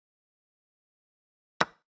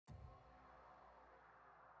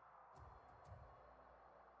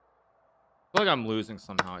feel like I'm losing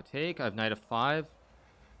somehow. I take. I have knight f5.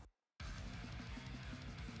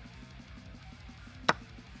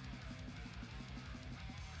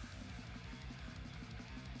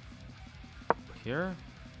 Here.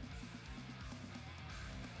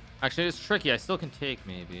 Actually, it's tricky. I still can take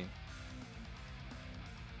maybe.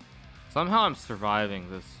 Somehow I'm surviving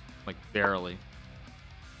this, like, barely.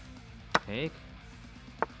 Take.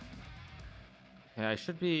 Okay, I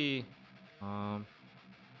should be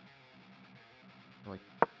like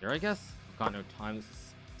here, I guess. I've got no time. This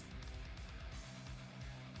is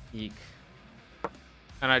eek.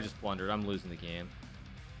 And I just blundered. I'm losing the game. I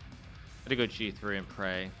had to go g3 and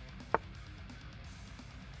pray.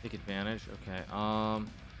 Take advantage. Okay.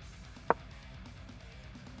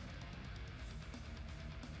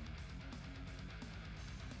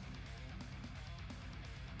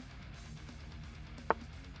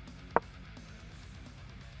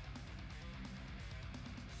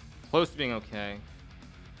 Close to being okay.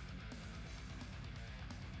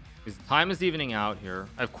 His time is evening out here.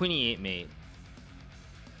 I have queen e8 mate.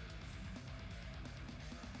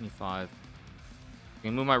 Queen e5. I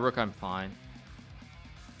can move my rook. I'm fine.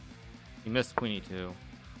 He missed queen e2.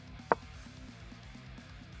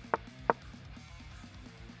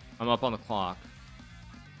 I'm up on the clock.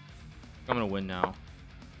 I'm gonna win now.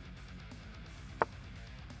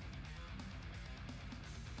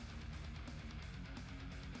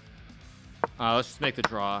 Let's just make the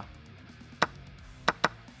draw.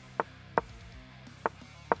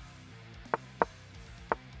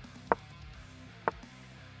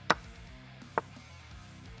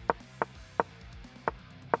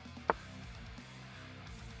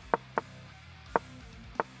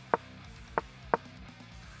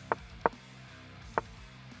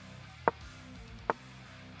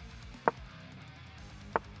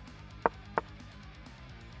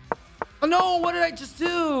 Oh no, what did I just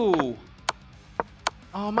do?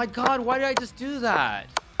 Oh my god, why did I just do that?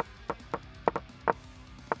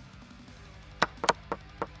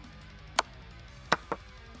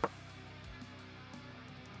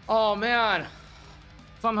 Oh man.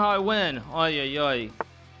 Somehow I win. Oy, oy, oy.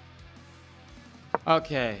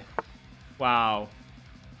 Okay. Wow.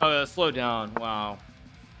 Slow down. Wow.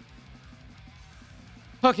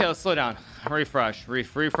 Okay, let's slow down. Refresh.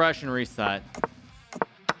 Refresh and reset.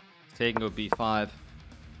 Take and go B5.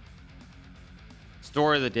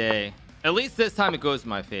 Story of the day. At least this time it goes in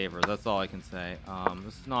my favor. That's all I can say.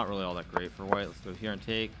 This is not really all that great for white. Let's go here and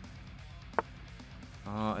take.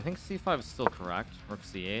 I think C5 is still correct. Rook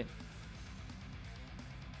C8.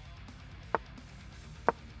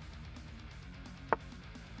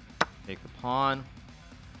 Take the pawn.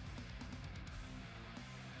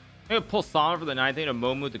 I'm gonna pull Sama for the 9th. Thing to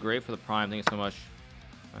Momu the Great for the prime. Thank you so much.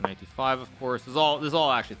 95, of course. This is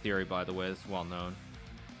all actually theory, by the way. This is well known.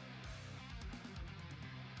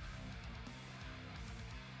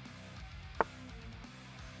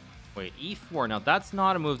 Wait, E4. Now that's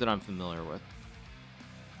not a move that I'm familiar with.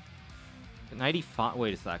 95.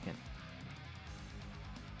 Wait a second.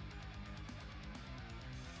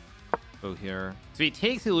 Go here. So if he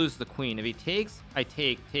takes, he loses the queen. If he takes, I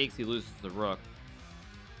take. Takes, he loses the rook.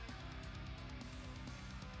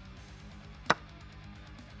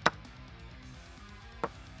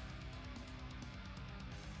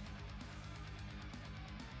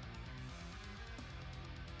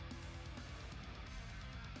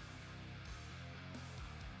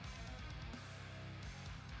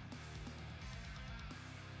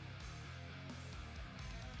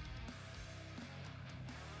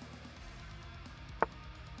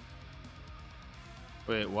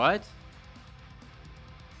 Wait, what?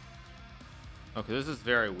 Okay, this is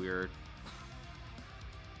very weird.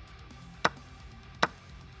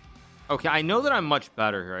 Okay, I know that I'm much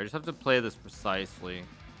better here. I just have to play this precisely.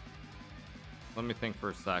 Let me think for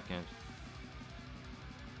a second.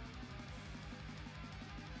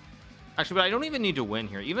 Actually, but I don't even need to win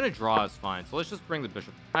here. Even a draw is fine. So let's just bring the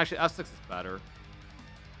bishop. Actually, F6 is better.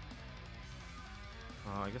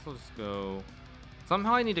 I guess I'll just go.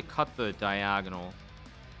 Somehow I need to cut the diagonal.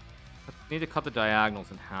 I need to cut the diagonals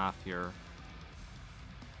in half here.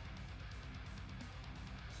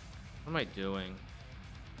 What am I doing?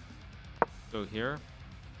 Go here.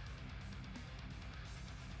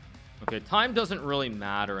 Okay, time doesn't really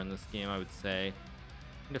matter in this game, I would say.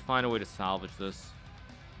 I need to find a way to salvage this.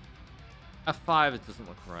 F5, it doesn't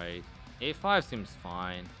look right. A5 seems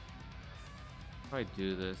fine. How do I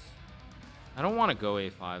do this? I don't want to go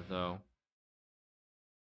A5 though.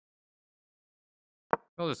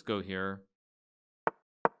 I'll just go here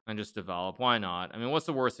and just develop. Why not? I mean, what's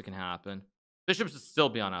the worst that can happen? Bishop should still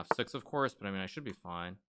be on F6, of course, but I mean, I should be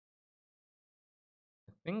fine.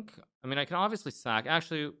 I mean, I can obviously sack.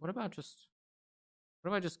 Actually, what if I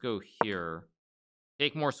just go here?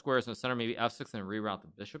 Take more squares in the center, maybe F6 and reroute the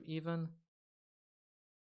bishop even.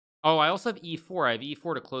 Oh, I also have E4. I have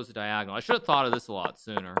E4 to close the diagonal. I should have thought of this a lot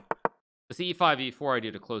sooner. This E5, E4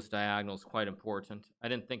 idea to close the diagonal is quite important. I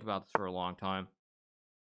didn't think about this for a long time.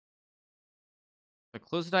 I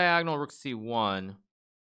close the diagonal, rook C1.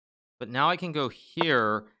 But now I can go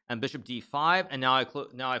here and bishop D5, and now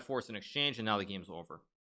I force an exchange, and now the game's over.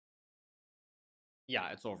 Yeah,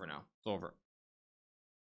 it's over now. It's over.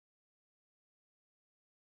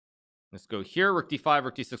 Let's go here, rook D5,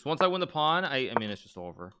 rook D6. Once I win the pawn, I mean, it's just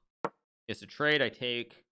over. It's a trade. I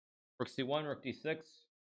take rook C1, rook D6.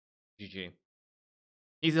 GG.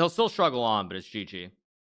 He'll still struggle on, but it's GG.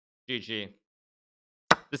 GG.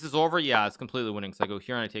 This is over. Yeah, it's completely winning. So I go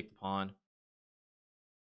here and I take the pawn.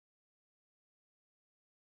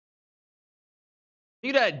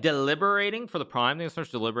 You get deliberating for the prime. Thanks so much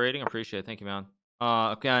deliberating. Appreciate it. Thank you, man.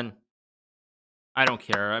 Again, I don't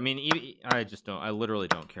care. I mean, I just don't. I literally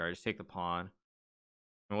don't care. I just take the pawn.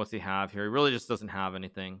 And what's he have here? He really just doesn't have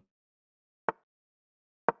anything.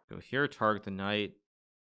 Go here, target the knight.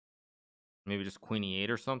 Maybe just queen e8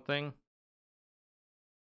 or something.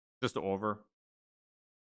 Just over.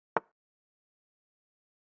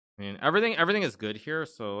 I mean, everything is good here.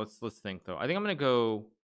 So let's think though. I think I'm gonna go.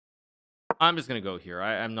 I'm just gonna go here.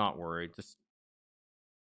 I'm not worried. Just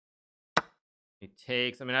he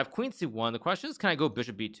takes. I mean, I have queen c1. The question is, can I go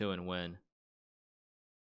bishop b2 and win?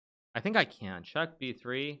 I think I can. Check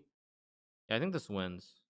b3. Yeah, I think this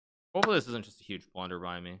wins. Hopefully, this isn't just a huge blunder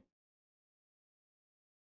by me.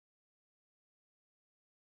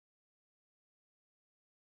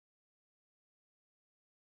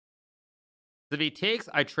 If he takes,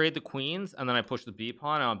 I trade the queens and then I push the b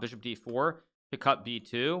pawn on bishop d4 to cut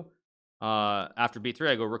b2. After b3,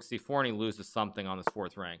 I go rook c4 and he loses something on this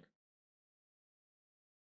fourth rank.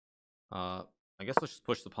 I guess let's just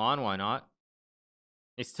push the pawn. Why not?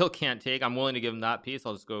 He still can't take. I'm willing to give him that piece.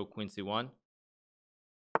 I'll just go queen c1.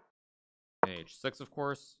 H6, of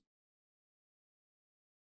course.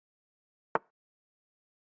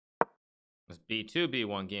 It's B2,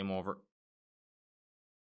 B1, game over.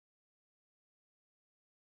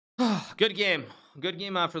 Good game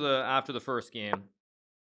after the first game.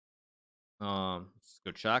 Let's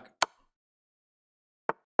go check.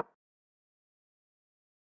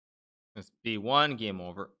 It's B1, game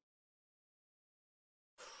over.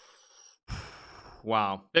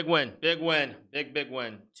 Wow, big win, big win, big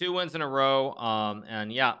win. 2 wins in a row.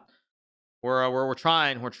 And yeah, we're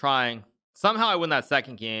trying. Somehow I win that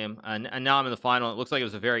second game, and now I'm in the final. It looks like it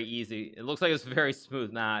was a very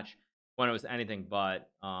smooth match when it was anything but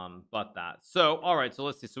that. So all right, so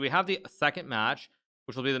let's see. So we have the second match,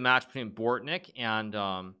 which will be the match between Bortnik and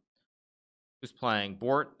who's playing?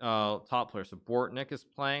 Top player. So Bortnik is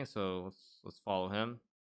playing. So let's follow him.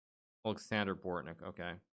 Alexander Bortnik.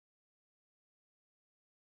 Okay.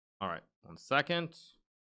 All right. 1 second.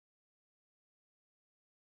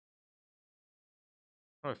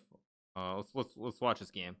 Let's watch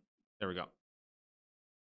this game. There we go.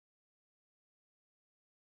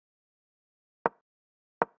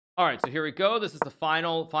 All right, so here we go. This is the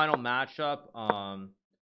final matchup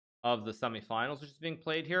of the semifinals, which is being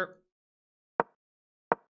played here.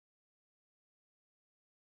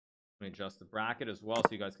 Let me adjust the bracket as well so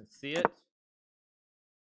you guys can see it.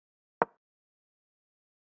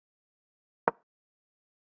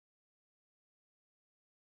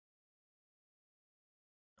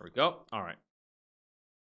 There we go. All right.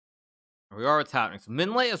 Here we are. What's happening? So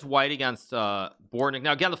Minlay is white against Bortnik.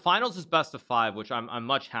 Now again, the finals is best of 5, which I'm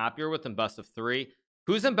much happier with than best of 3.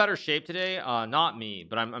 Who's in better shape today? Not me,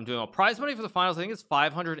 but I'm doing a prize money for the finals. I think it's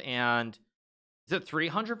 500 and is it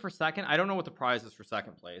 300 for second? I don't know what the prize is for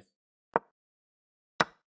second place.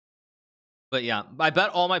 But yeah, I bet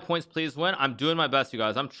all my points please win. I'm doing my best, you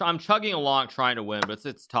guys. I'm chugging along trying to win, but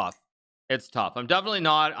it's tough. It's tough. I'm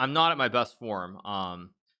not at my best form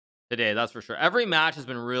today, that's for sure. Every match has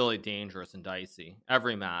been really dangerous and dicey.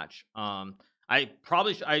 Every match. I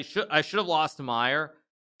should have lost to Meyer.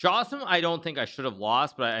 Jocelyn, I don't think I should have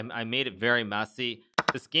lost, but I made it very messy.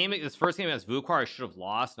 This first game against Vukar, I should have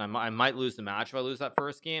lost, and I might lose the match if I lose that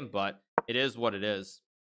first game, but it is what it is.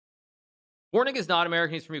 Bortnik is not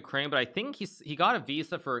American, he's from Ukraine, but I think he got a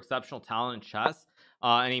visa for exceptional talent in chess,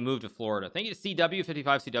 and he moved to Florida. Thank you to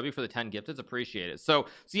CW55CW for the 10 gifted, appreciate it. So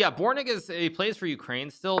yeah, Bortnik he plays for Ukraine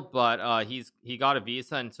still, but he got a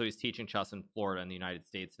visa, and so he's teaching chess in Florida in the United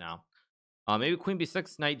States now. Maybe Queen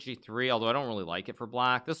B6, Knight G3, although I don't really like it for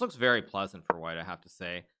black. This looks very pleasant for white, I have to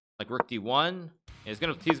say. Like Rook D1, he's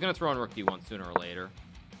gonna throw in Rook D1 sooner or later.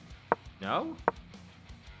 No,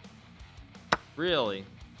 really.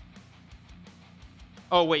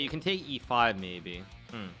 Oh wait, you can take E5 maybe.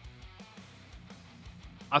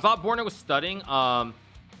 I thought Bortnik was studying. No,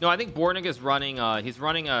 I think Bortnik is running. He's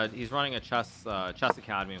running a chess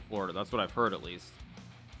academy in Florida. That's what I've heard at least.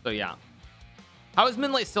 So yeah. How is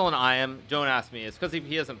Minlay still an IM? Don't ask me. It's because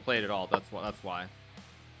he hasn't played at all. That's why.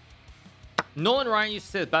 Nolan Ryan used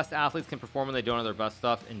to say the best athletes can perform when they don't have their best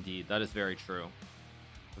stuff. Indeed, that is very true.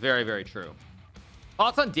 Very, very true.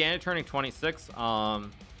 Thoughts on Danny turning 26?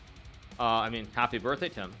 I mean, happy birthday,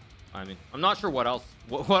 Tim. I mean, I'm not sure what else.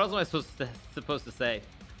 What else am I supposed to say?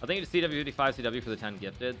 I think it's CW55CW for the 10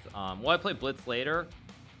 gifteds. Will I play Blitz later?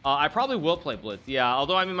 I probably will play Blitz. Yeah,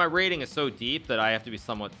 although I mean, my rating is so deep that I have to be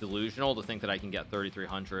somewhat delusional to think that I can get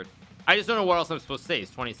 3,300. I just don't know what else I'm supposed to say. He's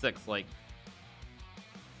 26. Like,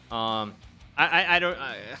 I don't.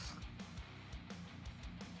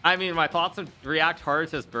 I mean, my thoughts would react hard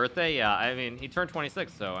to his birthday. Yeah, I mean, he turned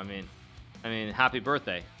 26, so I mean, happy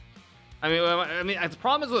birthday. I mean, the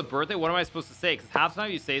problem is with a birthday. What am I supposed to say? Because half the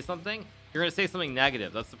time you say something, you're gonna say something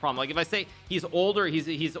negative. That's the problem. Like if I say he's older,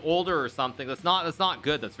 he's older or something, that's not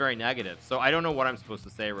good. That's very negative. So I don't know what I'm supposed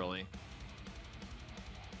to say really.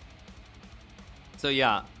 So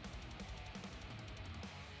yeah.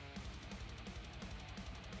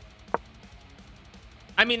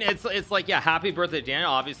 I mean, it's like, yeah, happy birthday,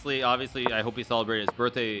 Daniel. Obviously, I hope he celebrated his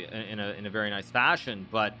birthday in a very nice fashion.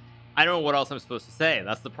 But I don't know what else I'm supposed to say.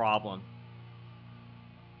 That's the problem.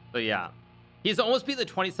 So yeah, he's almost beat the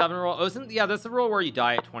 27 rule. Oh, yeah, that's the rule where you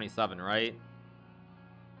die at 27, right?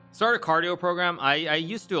 Start a cardio program. I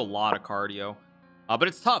used to do a lot of cardio, but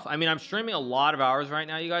it's tough. I mean, I'm streaming a lot of hours right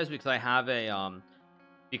now, you guys, because I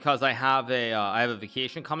have a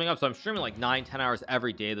vacation coming up, so I'm streaming like 9-10 hours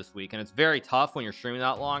every day this week, and it's very tough when you're streaming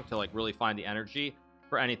that long to like really find the energy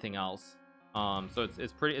for anything else. So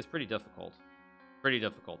it's pretty difficult.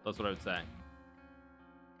 That's what I would say.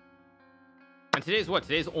 And today's what?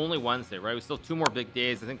 Today's only Wednesday, right? We still have 2 more big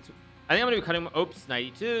days. I think I'm gonna be cutting. Oops,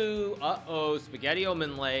 92. Spaghetti-O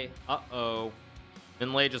Minlay.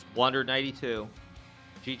 Minlay just blundered 92.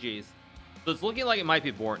 GG's. So it's looking like it might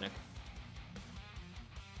be Bortnik.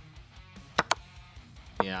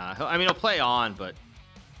 Yeah, I mean, he'll play on, but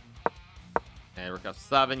okay, rook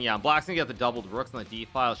f7. Yeah, black's gonna get the doubled rooks on the d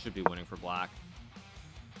file. Should be winning for black.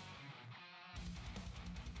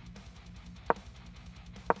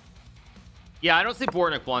 Yeah, I don't see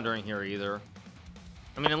Bortnick blundering here either.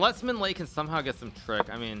 I mean, unless Min Lei can somehow get some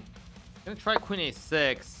trick. I mean, I'm gonna try queen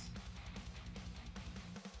a6.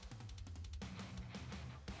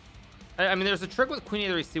 I mean, there's a trick with queen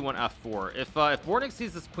a3 c1 f4. If Bortnick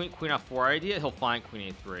sees this queen f4 idea, he'll find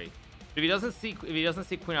queen a3. But if he doesn't see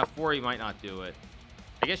queen f4, he might not do it.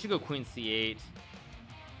 I guess you go queen c8.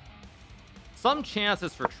 Some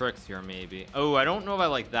chances for tricks here, maybe. Oh, I don't know if I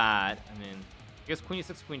like that. I mean, I guess queen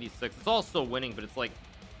e6, queen d6. It's all still winning, but it's like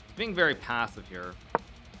it's being very passive here.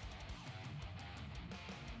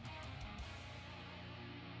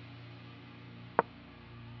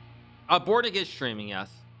 Bortnick is streaming,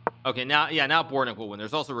 yes. Okay, now Bortnick will win.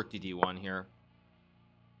 There's also rook dd1 here.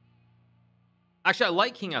 Actually, I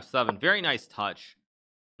like king f7. Very nice touch.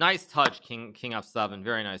 Nice touch, king f7.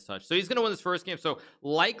 Very nice touch. So he's gonna win this first game. So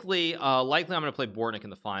likely I'm gonna play Bortnick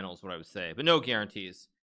in the finals, what I would say, but no guarantees.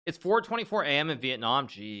 It's 4:24 a.m. in Vietnam.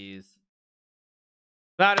 Jeez,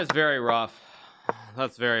 that is very rough.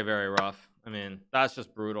 That's very, very rough. I mean, that's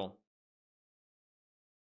just brutal.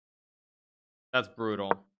 That's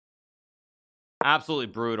brutal. Absolutely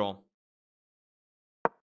brutal.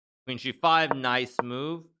 Queen g5, nice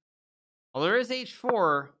move. Oh, there is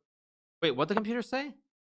h4. Wait, what'd the computer say?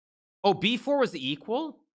 Oh, b4 was the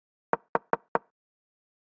equal?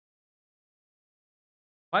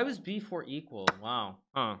 Why was b4 equal? Wow.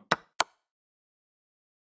 Huh.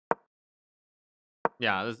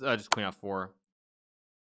 Yeah, this is just queen f4.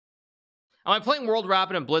 Am I playing World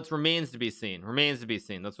Rapid and Blitz? Remains to be seen. Remains to be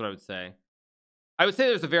seen. That's what I would say. I would say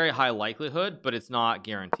there's a very high likelihood, but it's not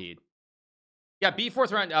guaranteed. Yeah,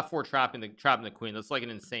 b4's around f4 trapping the queen. That's like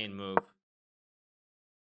an insane move.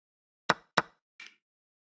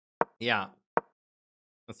 Yeah.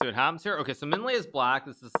 Let's see what happens here. Okay, so Min Lei is black.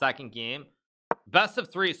 This is the second game. Best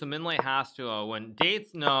of 3, so Min Lei has to win.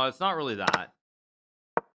 Dates? No, it's not really that.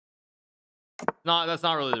 No, that's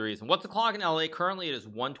not really the reason. What's the clock in LA? Currently, it is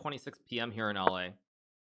 1:26 p.m. here in LA.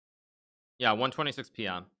 Yeah, 1:26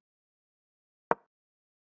 p.m.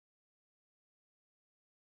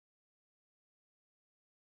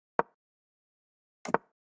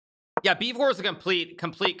 Yeah, b4 is a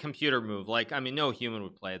complete computer move. Like, I mean, no human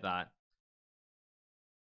would play that.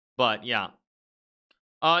 But yeah.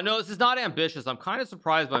 No, this is not ambitious. I'm kind of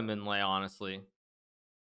surprised by Min Lei, honestly.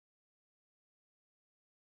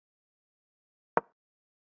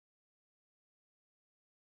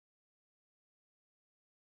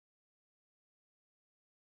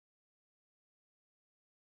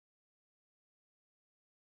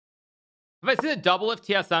 Have I seen a double lift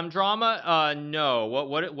TSM drama? No.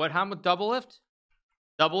 What happened with double lift?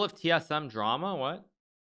 Double lift TSM drama? What?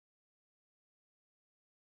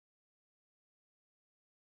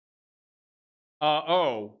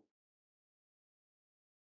 Oh.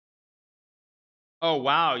 Oh,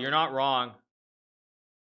 wow, you're not wrong.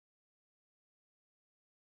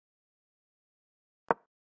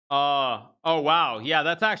 Oh, wow. Yeah,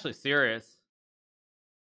 that's actually serious.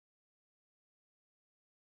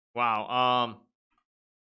 Wow.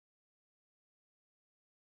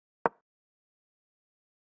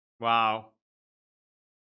 Wow.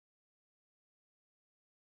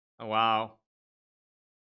 Oh, wow.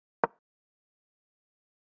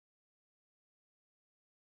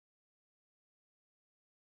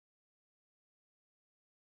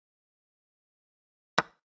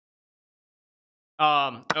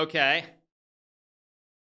 Okay.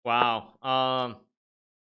 Wow.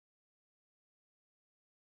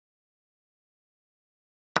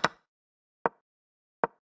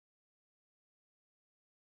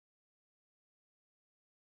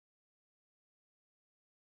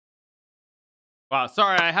 Wow,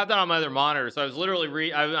 sorry, I have that on my other monitor, so I was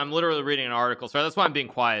literally I'm literally reading an article. Sorry, that's why I'm being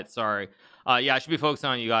quiet. Sorry. Yeah, I should be focusing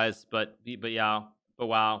on you guys, but yeah, but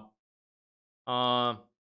wow.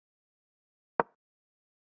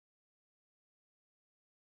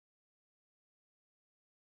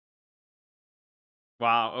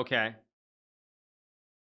 Wow. Okay.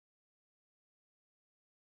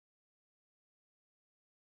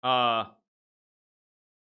 Uh.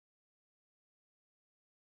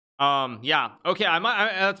 Yeah. Okay.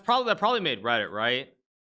 That probably made Reddit, right?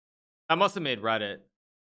 I must have made Reddit.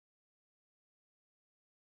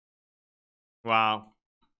 Wow.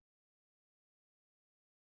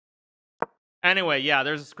 Anyway, yeah,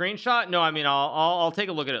 there's a screenshot. No, I mean, I'll take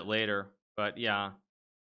a look at it later. But yeah.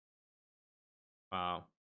 Wow.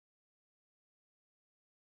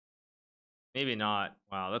 Maybe not.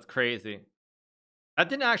 Wow, that's crazy. That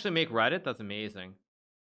didn't actually make Reddit. That's amazing.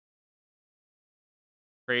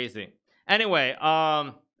 Crazy. Anyway,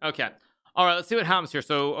 okay. All right, let's see what happens here.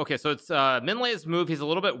 So, okay, so it's Minlay's move. He's a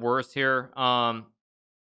little bit worse here.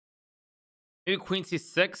 Maybe queen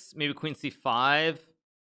c6, maybe queen c5,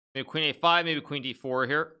 maybe queen a5, maybe queen d4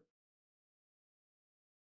 here.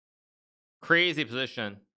 Crazy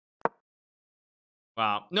position.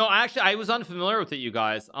 Wow. No, actually, I was unfamiliar with it, you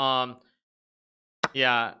guys.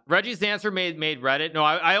 Yeah, Reggie's answer made Reddit. No,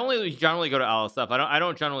 I only generally go to LSF. I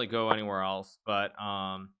don't generally go anywhere else. But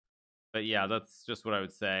yeah, that's just what I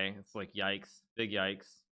would say. It's like yikes, big yikes.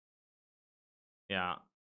 Yeah.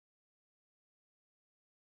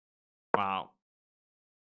 Wow.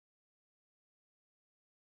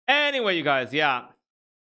 Anyway, you guys, yeah.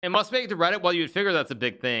 It must make the Reddit. Well, you'd figure that's a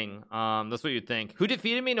big thing. That's what you'd think. Who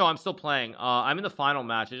defeated me? No, I'm still playing. I'm in the final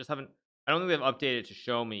match. I just haven't. I don't think they've updated it to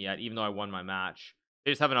show me yet, even though I won my match. They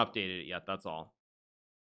just haven't updated it yet. That's all.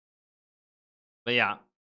 But yeah.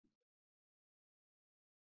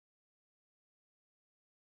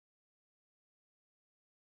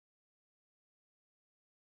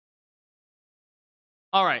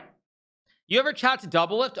 All right. You ever chat to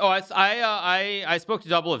Doublelift? Oh, I spoke to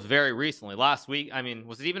Doublelift very recently. Last week. I mean,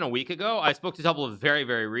 was it even a week ago? I spoke to Doublelift very,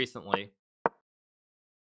 very recently.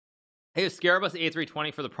 Hey, Scarabus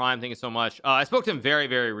A320 for the Prime. Thank you so much. I spoke to him very,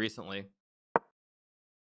 very recently.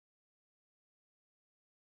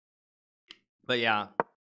 But yeah.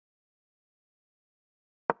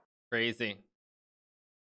 Crazy.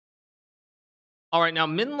 All right, now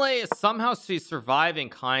Minlay is somehow she's surviving,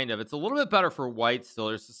 kind of. It's a little bit better for white still.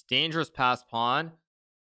 There's this dangerous pass pawn.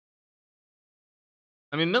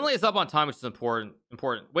 I mean, Minlay is up on time, which is important.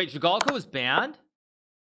 Wait, Jagalko was banned?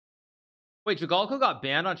 Wait, Jagalko got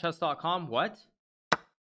banned on chess.com? What?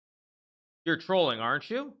 You're trolling, aren't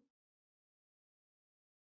you?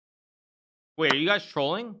 Wait, are you guys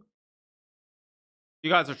trolling? You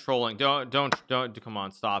guys are trolling. Don't come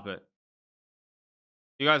on, stop it.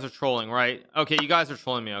 You guys are trolling, right? Okay, you guys are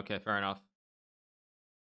trolling me. Okay, fair enough.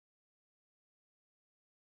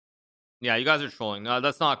 Yeah, you guys are trolling. No,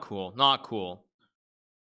 that's not cool. Not cool.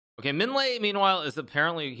 Okay, Minlay, meanwhile, is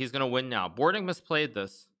apparently he's gonna win now. Boarding misplayed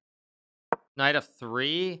this. Knight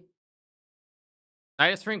f3.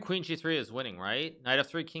 Knight f3 and queen g3 is winning, right? Knight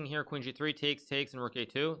f3, king here, queen g3, takes, and rook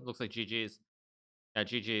a2. Looks like GG's. Yeah,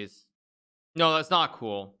 GG's. No, that's not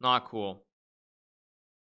cool. Not cool.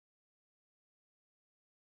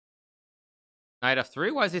 Knight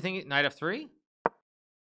f3? Why is he thinking knight f3?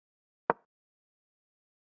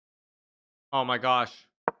 Oh my gosh.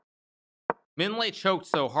 Minlay choked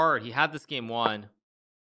so hard. He had this game won.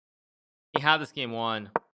 He had this game won.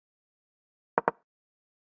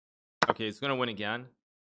 Okay, he's gonna win again.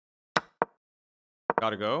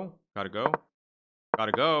 Gotta go. Gotta go.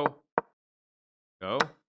 Gotta go. Go.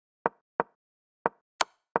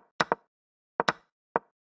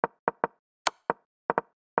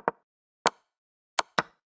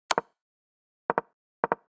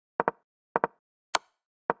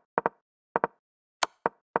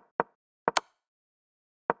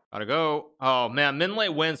 Gotta go. Oh man,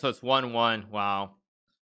 Minlay wins, so it's 1-1. Wow.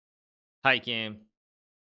 Tight game.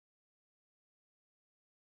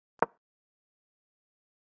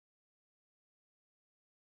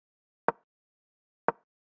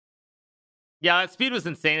 Yeah, that speed was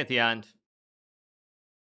insane at the end.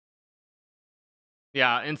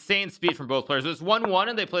 Yeah, insane speed from both players. It was 1-1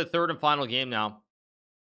 and they play the third and final game now.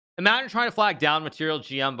 Imagine trying to flag down material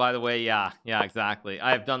GM, by the way. Yeah, exactly.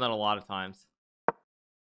 I have done that a lot of times.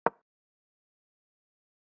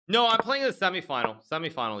 No, I'm playing the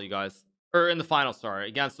semifinal, you guys. Or in the final, sorry,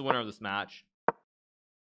 against the winner of this match.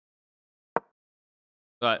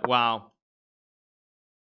 But wow.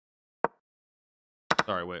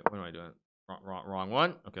 Sorry, wait, what am I doing? Wrong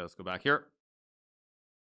one. Okay, let's go back here.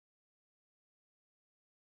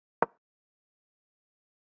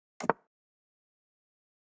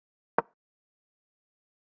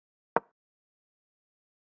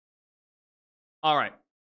 All right.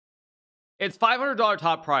 It's $500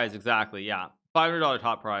 top prize, exactly. Yeah, $500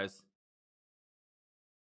 top prize.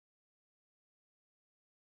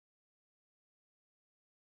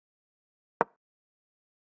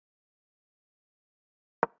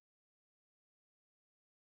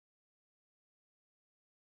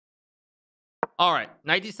 All right,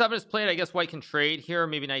 knight d7 is played. I guess white can trade here.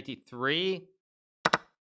 Maybe knight d3.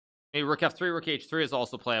 Maybe rook f3, rook h3 is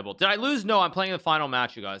also playable. Did I lose? No, I'm playing the final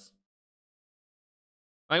match, you guys.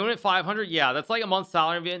 I win at 500. Yeah, that's like a month's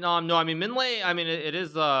salary in Vietnam. No, I mean Minlay. I mean it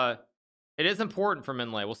is important for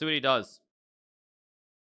Minlay. We'll see what he does.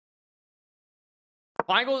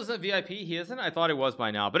 Feingold isn't VIP. He isn't. I thought he was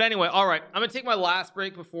by now. But anyway, all right. I'm gonna take my last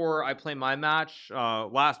break before I play my match.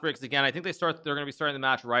 Last breaks again. I think they're gonna be starting the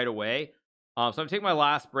match right away. So I'm gonna take my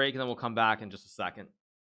last break and then we'll come back in just a second.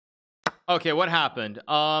 Okay, what happened?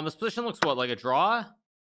 This position looks what, like a draw?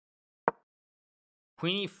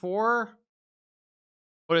 Queen e4.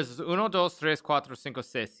 What is this? 1, 2, 3, 4, 5, 6,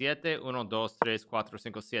 7. 1, 2, 3, 4,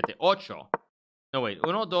 5, 7. 8. No, wait.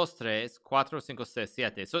 1, 2, 3, 4, 5, 6,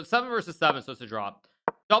 7. So it's 7 versus 7, so it's a draw.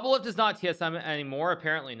 Double lift is not TSM anymore.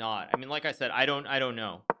 Apparently not. I mean, like I said, I don't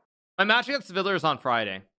know. My match against Vidler is on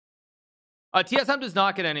Friday. TSM does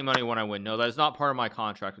not get any money when I win. No, that is not part of my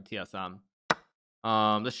contract with TSM.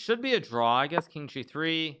 This should be a draw, I guess. King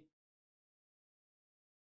G3.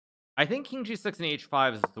 I think King G6 and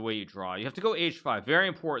H5 is the way you draw. You have to go H5. Very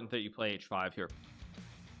important that you play H5 here.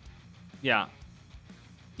 Yeah,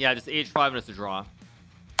 just H5 and it's a draw.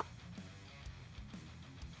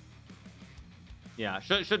 Yeah,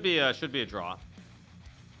 should be a draw.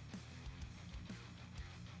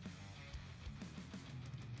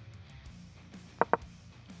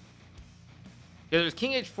 Yeah, there's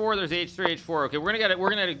King H4, there's H3, H4. Okay, we're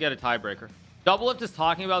gonna get a tiebreaker. Double Lift is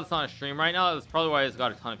talking about this on a stream right now. That's probably why he's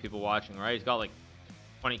got a ton of people watching, right? He's got like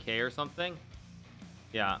 20k or something.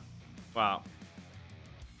 Yeah. Wow.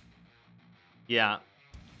 Yeah.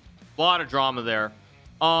 A lot of drama there.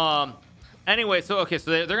 Anyway, so okay,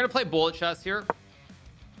 so they're gonna play bullet chess here.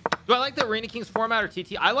 Do I like the Arena Kings format or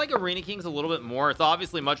TT? I like Arena Kings a little bit more. It's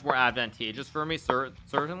obviously much more advantageous for me,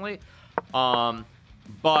 certainly.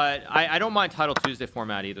 But I don't mind Title Tuesday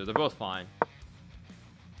format either. They're both fine.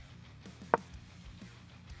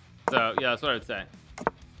 So yeah, that's what I would say.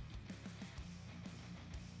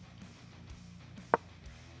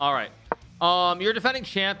 All right. You're defending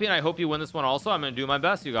champion. I hope you win this one also. I'm gonna do my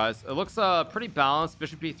best, you guys. It looks pretty balanced.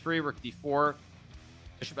 Bishop b3, rook d4,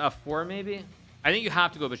 bishop f4 maybe. I think you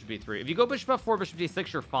have to go bishop b3. If you go bishop f4, bishop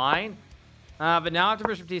d6, you're fine. But now after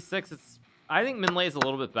bishop d6, I think Minlay is a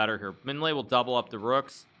little bit better here. Minlay will double up the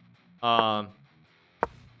rooks. TD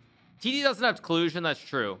doesn't have collusion. That's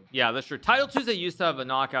true. Yeah, that's true. Title Tuesday used to have a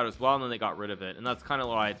knockout as well, and then they got rid of it. And that's kind of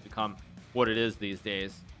why it's become what it is these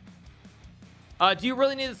days. Do you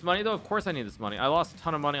really need this money, though? Of course I need this money. I lost a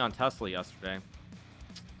ton of money on Tesla yesterday.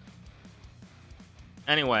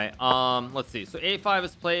 Anyway, let's see. So A5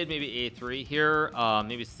 is played. Maybe A3 here.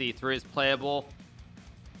 Maybe C3 is playable.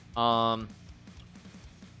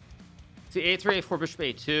 See A3, A4, bishop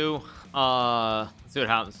A2. Let's see what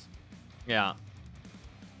happens. Yeah.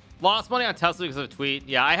 Lost money on Tesla because of a tweet.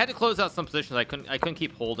 Yeah, I had to close out some positions. I couldn't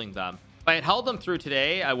keep holding them. If I had held them through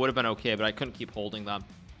today, I would have been okay, but I couldn't keep holding them.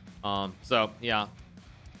 So yeah.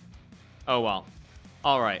 Oh well.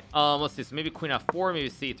 All right. Let's see. So maybe Queen F4, maybe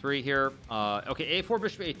C3 here. Okay, A4,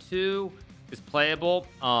 bishop A2 is playable.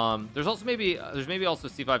 There's maybe also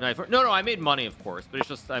C5, knight 4. No, I made money, of course, but it's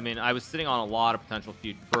just, I mean, I was sitting on a lot of potential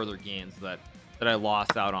further gains that I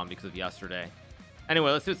lost out on because of yesterday.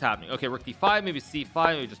 Anyway, let's see what's happening. Okay, rook d5, maybe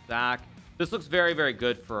c5, maybe just back. This looks very, very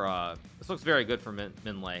good for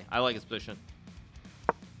Minlay. I like his position.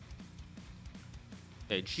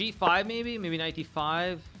 Okay, g5 maybe knight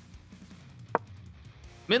d5.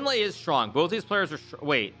 Minlay is strong. Both these players are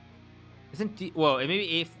wait. Isn't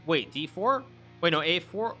maybe wait, d4? Wait, no,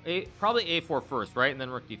 a4, probably a4 first, right? And then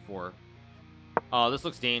rook d4. Oh, this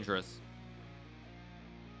looks dangerous.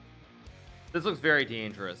 This looks very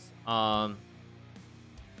dangerous.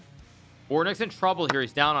 Bornick's in trouble here.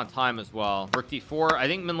 He's down on time as well. Rook d4. I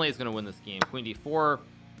think Minlay is going to win this game. Queen d4.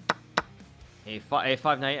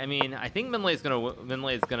 A5 knight. I mean, I think Minlay's going to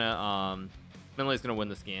win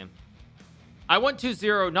this game. I won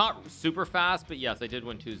 2-0, not super fast, but yes, I did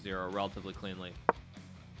win 2-0 relatively cleanly.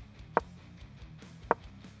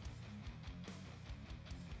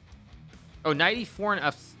 Oh, knight e4 and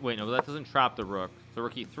f. Wait, no, that doesn't trap the rook. So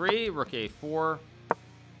rook e3, rook a4,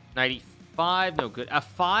 knight e5, no good.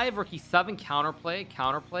 F5, rook e7, counterplay.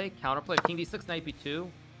 King d6, knight b2.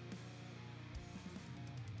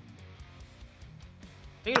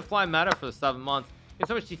 Thank you to Fly Meta for the 7 months. Thanks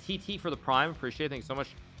so much to TT for the prime. Appreciate it. Thank you so much.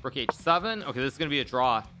 Rook h7. Okay, this is gonna be a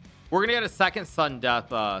draw. We're gonna get a second sudden death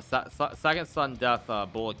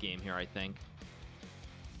bullet game here, I think.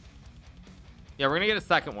 Yeah, we're gonna get a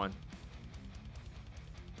second one.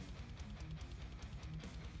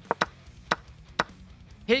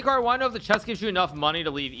 Hikaru, want to know if the chess gives you enough money to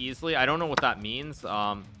leave easily? I don't know what that means. If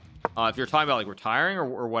you're talking about like retiring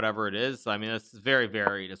or whatever it is, I mean, it's very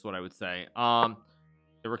varied is what I would say.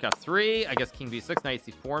 The rook f3, I guess king b6, knight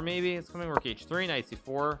c4 maybe. It's coming. Rook h3, knight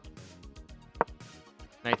c4.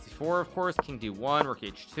 Knight c4, of course. King d1, rook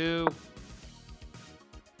h2.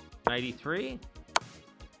 Knight e3.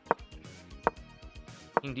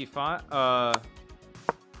 King d5.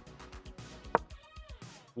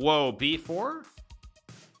 Whoa, b4.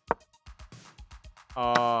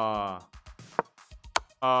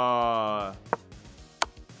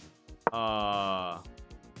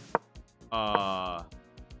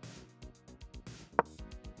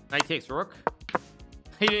 Knight takes rook.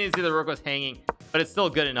 He didn't even see the rook was hanging, but it's still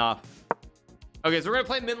good enough. Okay, so we're gonna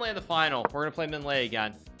play Min Lei in the final. We're gonna play Min Lei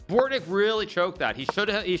again. Bortnick really choked that. He should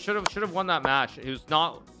have won that match. He was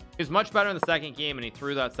much better in the second game, and he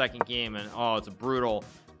threw that second game, and oh, it's a brutal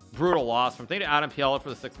loss. From thank you to Adam Piella for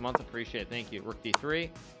the 6 months. Appreciate it. Thank you. Rook d3.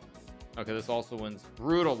 Okay, this also wins.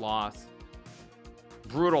 Brutal loss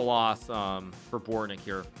for Bortnick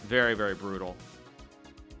here. Very, very brutal.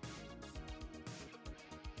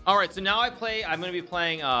 All right, so now I'm going to be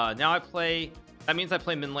playing that means I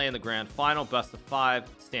play Min Lei in the grand final, best of 5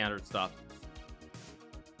 standard stuff.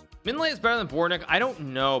 Min Lei is better than Bortnick. I don't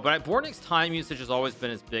know, but Bortnick's time usage has always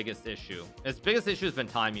been his biggest issue. His biggest issue has been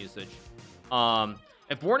time usage.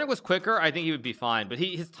 If Bortnick was quicker, I think he would be fine, but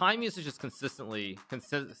his time usage is consistently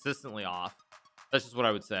off. That's just what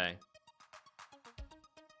I would say.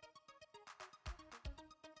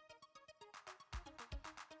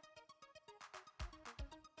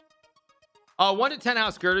 1 to 10, how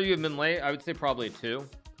scared are you of Min Lei? I would say probably a 2.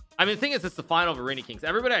 I mean, the thing is, it's the final of Arena Kings.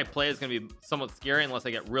 Everybody I play is going to be somewhat scary unless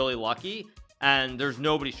I get really lucky, and there's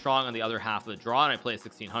nobody strong on the other half of the draw, and I play a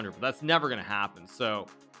 1600, but that's never going to happen. So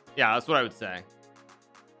yeah, that's what I would say.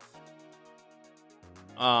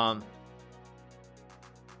 In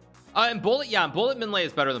Bullet, yeah, in Bullet, Min Lei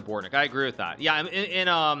is better than Bortnick. I agree with that. Yeah,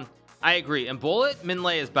 I agree. In Bullet, Min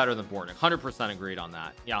Lei is better than Bortnick. 100% agreed on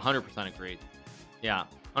that. Yeah, 100% agreed. Yeah,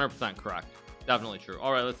 100% correct. Definitely true.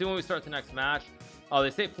 All right, let's see when we start the next match.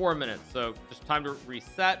 They say 4 minutes, so just time to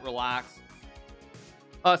reset, relax.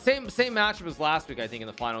 Same matchup as last week, I think, in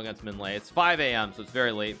the final against Min Lei. It's 5 a.m., so it's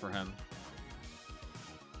very late for him.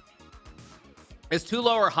 Is 2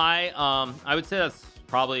 low or high? I would say that's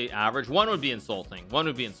probably average. 1 would be insulting. 1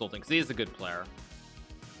 would be insulting because he is a good player.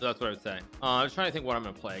 So that's what I would say. I was trying to think what I'm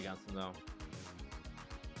going to play against him, though.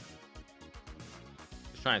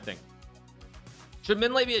 Just trying to think. Should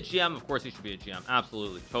Min Lei be a GM? Of course he should be a GM.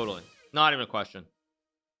 Absolutely. Totally. Not even a question.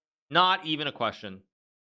 Not even a question.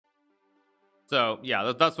 So,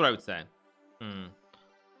 yeah, that's what I would say.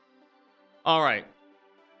 All right.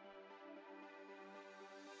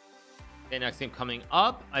 Okay, next game coming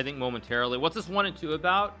up, I think momentarily. What's this 1 and 2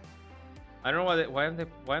 about? I don't know why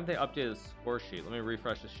haven't they updated the score sheet? Let me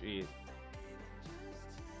refresh the sheet.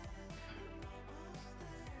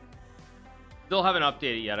 Still haven't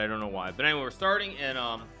updated yet. I don't know why. But anyway, we're starting in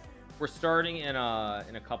a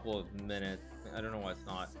couple of minutes. I don't know why it's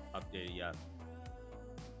not updated yet.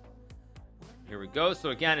 Here we go.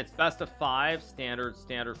 So again, it's best of 5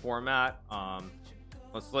 standard format.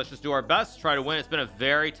 Let's just do our best to try to win. It's been a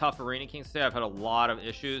very tough Arena Kings today. I've had a lot of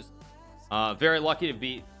issues. Very lucky to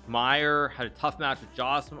beat Meyer. Had a tough match with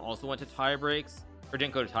Jocelyn. Also went to tie breaks, or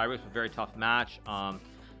didn't go to tie breaks, but very tough match.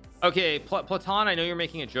 Okay, Platon, I know you're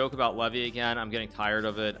making a joke about Levy again. I'm getting tired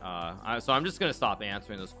of it. So I'm just gonna stop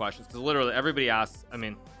answering those questions because literally everybody asks. I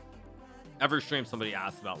mean, every stream somebody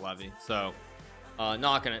asks about Levy. So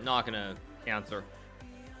not gonna answer.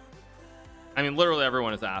 I mean, literally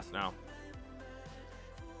everyone is asked now.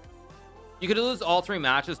 You could lose all 3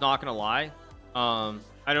 matches, not gonna lie. What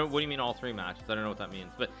do you mean all 3 matches? I don't know what that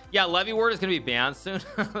means, but yeah, Levy word is gonna be banned soon.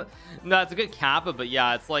 No, it's a good kappa, but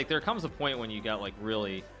yeah, it's like there comes a point when you get like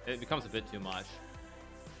really, it becomes a bit too much.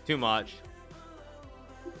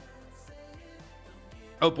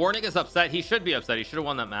 Oh, Bortnick is upset. He should be upset. He should have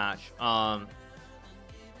won that match.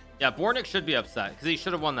 Yeah, Bortnick should be upset because he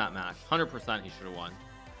should have won that match. 100% he should have won.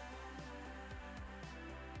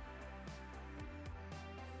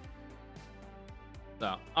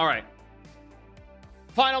 So, all right.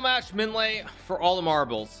 Final match, Min Lei for all the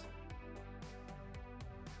marbles.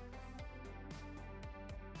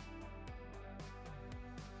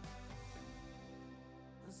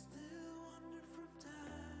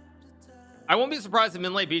 I won't be surprised if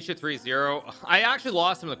Min Lei beats you 3-0. I actually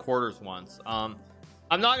lost him in the quarters once. I'm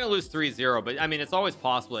not going to lose 3-0, but I mean, it's always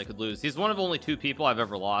possible I could lose. He's one of only 2 people I've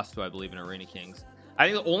ever lost to, I believe, in Arena Kings. I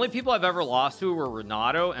think the only people I've ever lost to were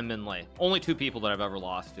Renato and Min Lei. Only 2 people that I've ever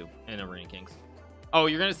lost to in Arena Kings. Oh,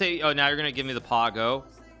 you're gonna say, oh, now you're gonna give me the Pago.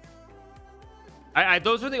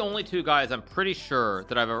 Those are the only 2 guys I'm pretty sure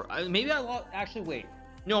that I've ever. Maybe I lost. Actually, wait.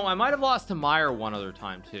 No, I might have lost to Meyer one other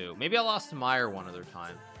time too. Maybe I lost to Meyer one other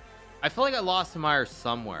time. I feel like I lost to Meyer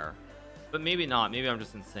somewhere, but maybe not. Maybe I'm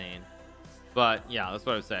just insane. But yeah, that's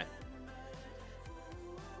what I would say.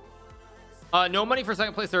 No money for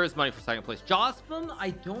second place. There is money for second place. Jospin, I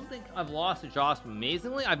don't think I've lost to Jospin.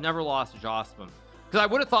 Amazingly, I've never lost to Jospin, because I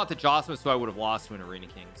would have thought that Jospin is who I would have lost to in Arena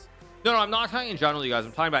Kings. No, I'm not talking in general, you guys.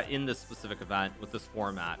 I'm talking about in this specific event with this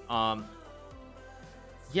format.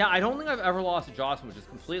 Yeah, I don't think I've ever lost to Jocelyn, which is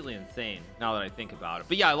completely insane now that I think about it.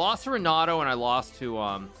 But yeah, I lost to Renato and I lost to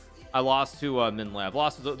Minlay. I've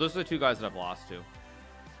lost to those are the two guys that I've lost to.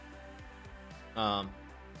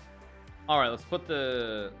 All right, let's put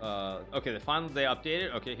the okay, the final day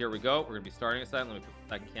updated. Okay, here we go. We're gonna be starting a second. Let me put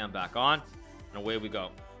the second cam back on, and away we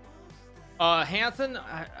go. Hansen,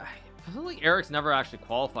 I feel like Eric's never actually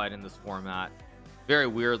qualified in this format, very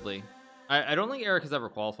weirdly. I don't think Eric has ever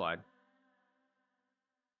qualified.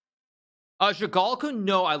 Zhigalko,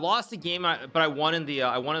 no, I lost the game, but I won in the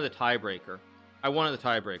tiebreaker. I won in the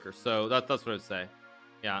tiebreaker, so that's what I'd say.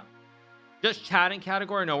 Yeah, just chatting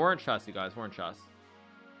category. No, we're in chess, you guys. We're in chess.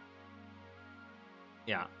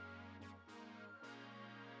 Yeah.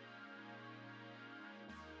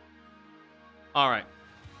 All right.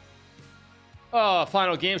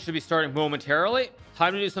 Final game should be starting momentarily.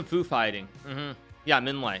 Time to do some foo fighting. Yeah,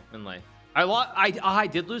 Minlay. I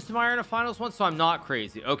did lose to Meyer in a finals once, so I'm not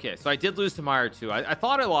crazy. Okay, so I did lose to Meyer too. I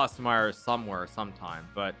thought I lost to Meyer somewhere sometime,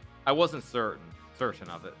 but I wasn't certain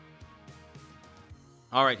of it.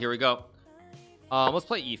 All right, here we go. Let's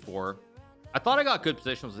play e4. I thought I got good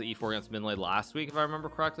positions with e4 against Minlay last week, if I remember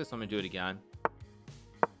correctly, so I'm gonna do it again.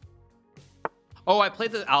 Oh, I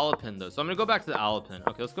played the Alapin though, so I'm gonna go back to the Alapin.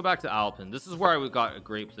 Okay, let's go back to the Alapin. This is where I got a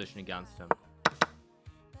great position against him.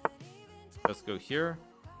 Let's go here.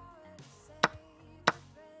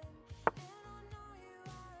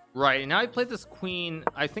 Right, and now I played this queen.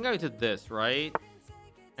 I think I did this, right?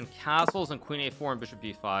 And castles and queen a4 and bishop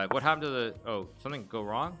b5. What happened to the... Oh, something go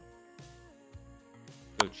wrong?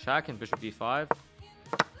 Go check and bishop b5.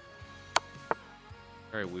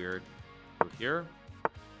 Very weird. Go here.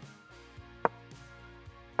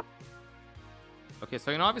 Okay,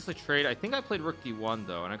 so I can obviously trade. I think I played rook d1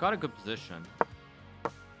 though, and I got a good position,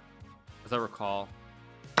 as I recall.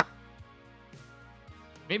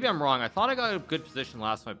 Maybe I'm wrong. I thought I got a good position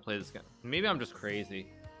last time I played this game. Maybe I'm just crazy.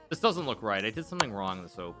 This doesn't look right. I did something wrong in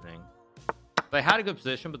this opening. So I had a good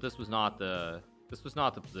position, but this was not the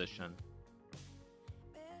position.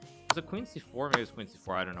 Was it queen c4? Maybe it's queen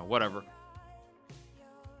c4. I don't know. Whatever.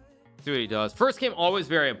 See what he does. First game always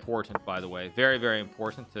very important, by the way. Very, very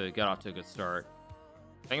important to get off to a good start.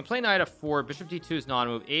 I can play knight f4. Bishop d2 is not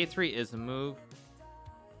a move. a3 is a move.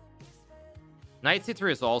 Knight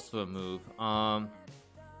c3 is also a move.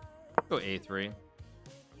 Go a3.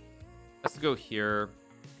 Let's go here.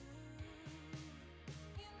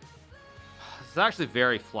 This is actually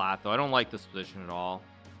very flat though. I don't like this position at all.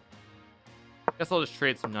 Guess I'll just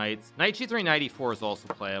trade some knights. Knight g3, knight e4 is also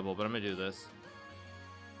playable, but I'm gonna do this.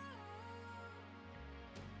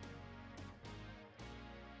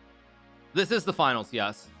 This is the finals,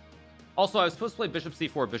 yes. Also, I was supposed to play bishop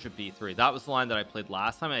c4, bishop b3. That was the line that I played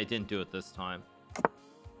last time, and I didn't do it this time.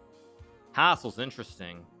 Castle's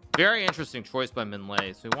interesting. Very interesting choice by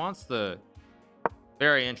Minlay. So he wants the...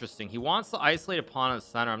 Very interesting. He wants the isolated pawn in the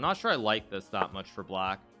center. I'm not sure I like this that much for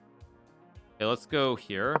black. Okay, let's go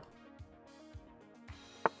here.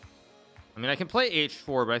 I mean, I can play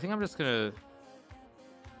h4, but I think I'm just gonna...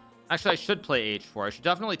 Actually, I should play h4. I should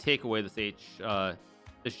definitely take away this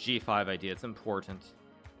this g5 idea. It's important.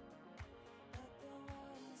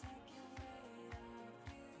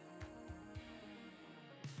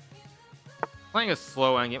 Playing a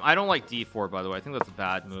slow endgame. I don't like d4, by the way. I think that's a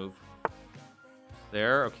bad move.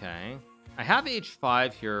 There, okay. I have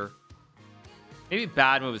h5 here. Maybe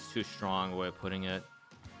bad move is too strong a way of putting it.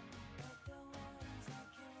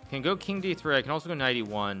 Can go king d3. I can also go knight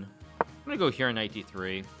e1. I'm gonna go here, knight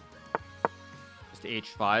d3. Just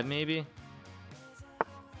h5 maybe.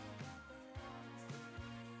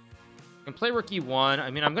 I can play rook e1.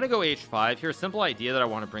 I mean, I'm gonna go h5 here. Simple idea that I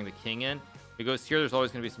want to bring the king in. If it goes here, there's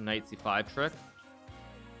always gonna be some knight c5 trick.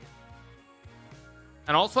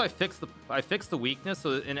 And also I fixed the weakness,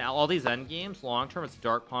 so in all these end games long term it's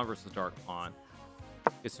dark pawn versus dark pawn.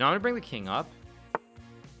 Okay, so now I'm gonna bring the king up.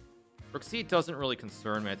 Rook c8 doesn't really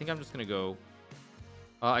concern me. I think I'm just gonna go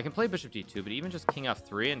I can play bishop d2, but even just king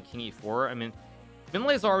f3 and king e4, I mean,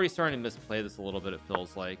 Minlay's already starting to misplay this a little bit, it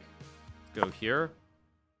feels like. Let's go here.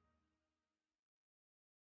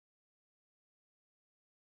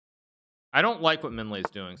 I don't like what Minlay's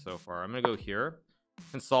doing so far. I'm gonna go here,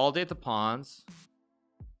 consolidate the pawns.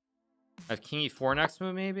 I have king e4 next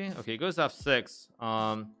move, maybe. Okay, it goes f6.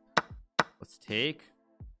 Let's take.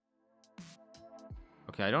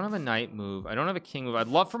 Okay, I don't have a knight move. I don't have a king move. I'd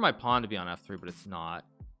love for my pawn to be on f3, but it's not.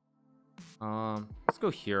 Let's go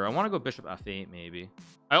here. I want to go bishop f8 maybe.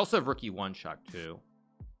 I also have rook e1 check too.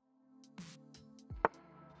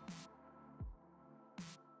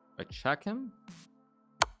 I check him.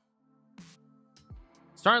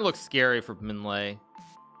 Starting to look scary for Minlay.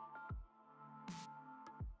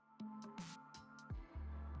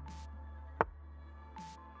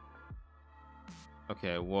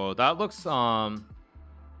 Okay, whoa, that looks I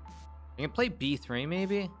can play b3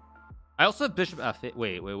 maybe. I also have bishop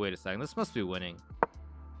f8. Wait a second. This must be winning.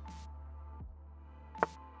 I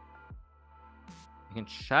can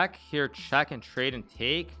check here, check and trade and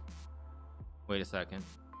take. Wait a second.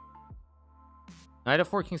 Knight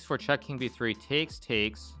f4, kings 4, check, king b3,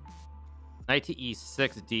 takes. Knight to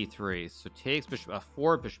e6, d3. So takes, bishop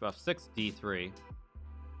f4, bishop f6, d3.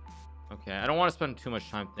 Okay, I don't want to spend too much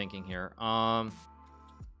time thinking here.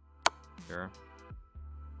 Here.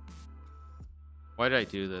 Why did I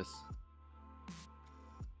do this?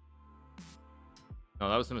 No,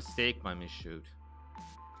 that was a mistake by me. Shoot.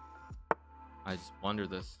 I just blundered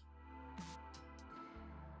this.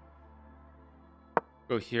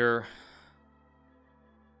 Go here.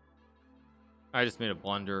 I just made a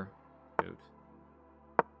blunder. Shoot.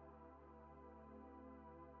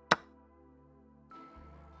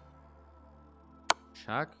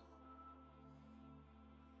 Check.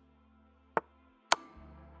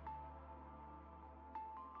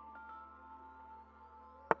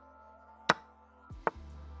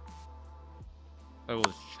 I will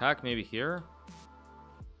just check maybe here.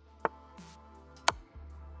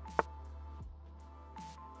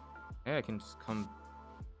 Okay, I can just come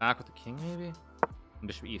back with the king maybe. And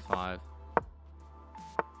bishop e5.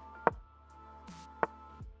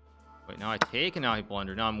 Wait, now I take and now he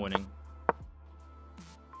blundered. Now I'm winning.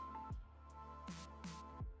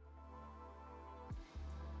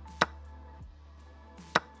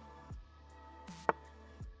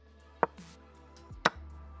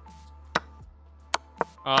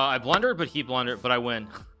 I blundered, but he blundered, but I win.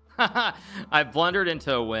 I blundered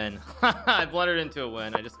into a win. I blundered into a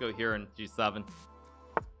win. I just go here in g7.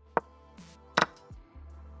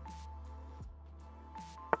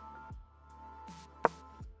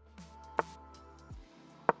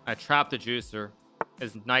 I trapped the juicer.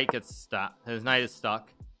 His knight gets stuck. His knight is stuck.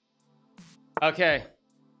 Okay.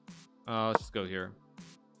 Let's just go here.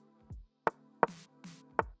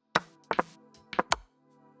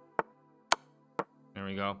 There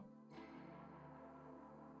we go.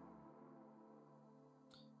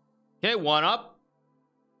 Okay, one up.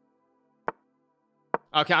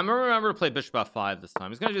 Okay, I'm gonna remember to play bishop f5 this time.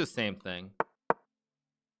 He's gonna do the same thing.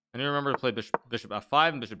 I need to remember to play bishop f5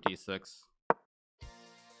 and bishop d6.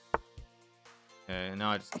 Okay, and now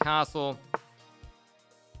I just castle.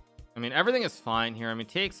 I mean, everything is fine here. I mean,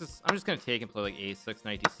 takes this. I'm just gonna take and play like a6,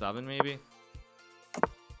 knight d7 maybe.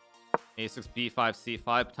 a6, b5,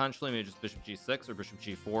 c5 potentially, maybe just bishop g6 or bishop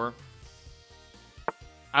g4.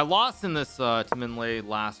 I lost in this to Minlay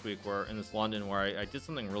last week, where in this London, where I did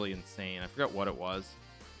something really insane. I forgot what it was.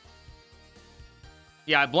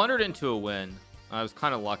 Yeah, I blundered into a win. I was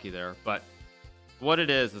kind of lucky there, but what it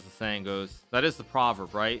is, as the saying goes, that is the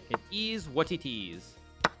proverb, right? It is what it is.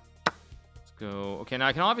 Let's go. Okay, now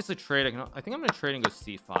I can obviously trade. I think I'm gonna trade and go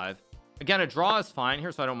c5. Again, a draw is fine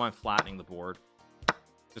here, so I don't mind flattening the board.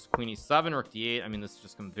 Just queen e7, rook d8. I mean, this is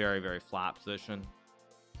just a very, very flat position.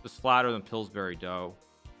 Just flatter than Pillsbury dough.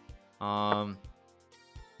 E4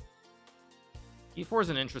 is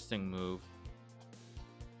an interesting move.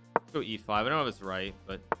 Let's go e5. I don't know if it's right,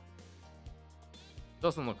 but it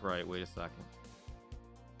doesn't look right. Wait a second.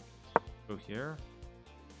 Go here.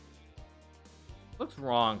 Looks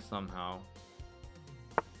wrong somehow.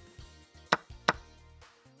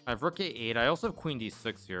 I have rook a8. I also have queen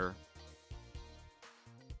d6 here.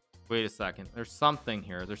 Wait a second. There's something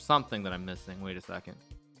here. There's something that I'm missing. Wait a second.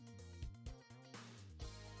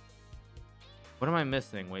 What am I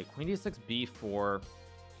missing? Wait, queen d6, b4,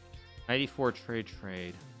 knight e4,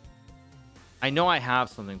 trade. I know I have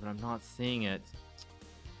something, but I'm not seeing it.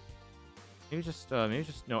 Maybe just no.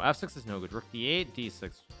 F6 is no good. Rook d8,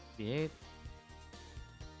 d6, d8. Is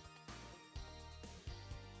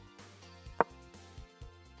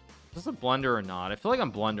this a blunder or not? I feel like I'm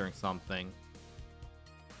blundering something.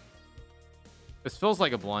 This feels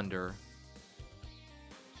like a blunder.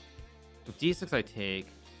 With d6 I take.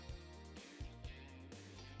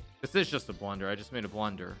 This is just a blunder. I just made a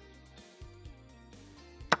blunder.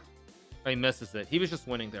 Oh, he misses it. He was just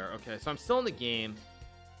winning there. Okay, so I'm still in the game.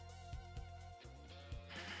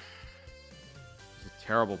 It's a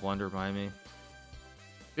terrible blunder by me.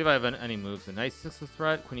 See if I have any moves. A knight 6 is a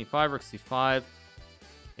threat. Queen e5, rook c5.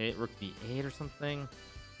 8, rook b8 or something.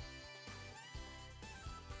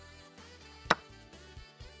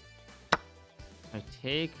 I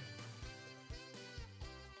take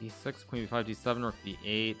d6, queen b5, d7, rook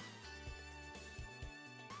b8.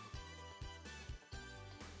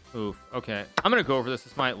 Oof. Okay, I'm gonna go for this.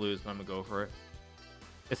 This might lose, but I'm gonna go for it.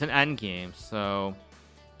 It's an end game, so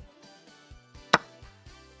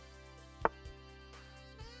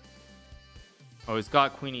oh, he's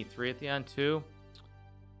got queen e3 at the end too.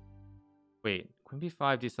 Wait, queen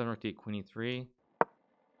b5, d7, rook d8, queen e3.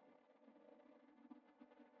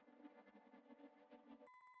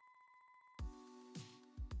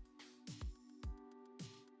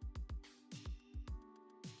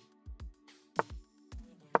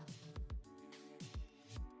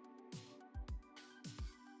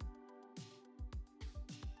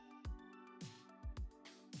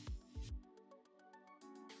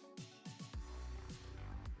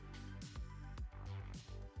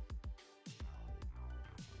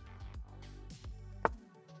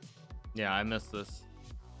 Yeah, I missed this.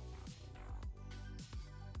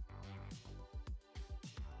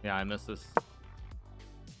 Yeah, I missed this.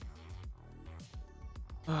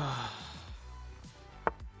 I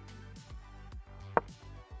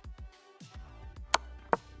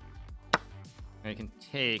can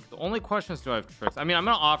take. The only question is, do I have tricks? I mean, I'm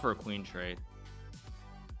gonna offer a queen trade.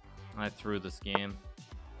 I threw this game.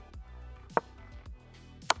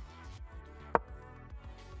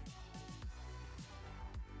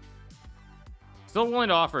 Still willing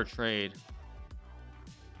to offer a trade.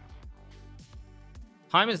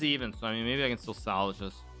 Time is even, so I mean, maybe I can still salvage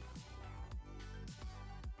this.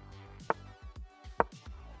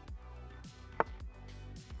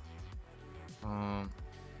 How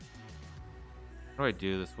do I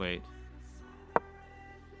do this? Wait.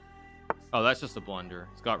 Oh, that's just a blunder.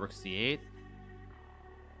 It's got rook c8.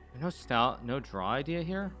 No draw idea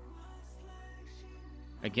here.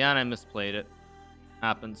 Again, I misplayed it.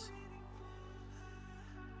 Happens.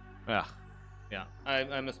 Ugh. Yeah, I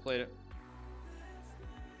misplayed it.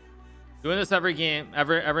 Doing this every game,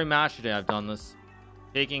 every match today. I've done this,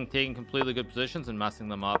 taking completely good positions and messing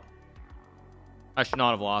them up. I should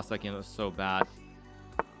not have lost that game. It was so bad.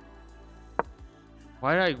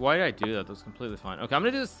 Why did I do that? That was completely fine. Okay, I'm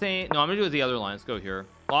gonna do the same. No, I'm gonna do the other line. Let's go here.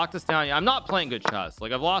 Lock this down. Yeah, I'm not playing good chess.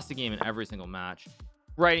 Like, I've lost a game in every single match.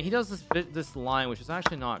 Right? He does this line, which is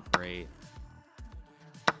actually not great.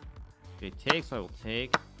 Okay, take. So I will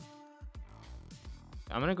take.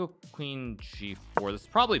 I'm gonna go queen g4. This is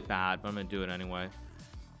probably bad, but I'm gonna do it anyway.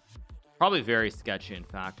 Probably very sketchy, in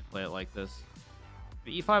fact, to play it like this.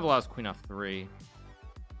 But e5 allows queen f3.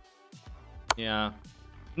 Yeah.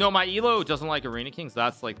 No, my elo doesn't like Arena Kings.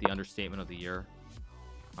 That's like the understatement of the year.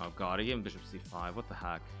 Oh god, I gave him bishop c5. What the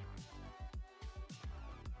heck?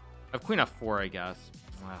 I have queen f4, I guess.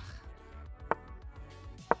 Ugh.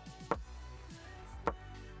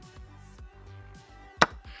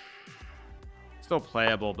 Still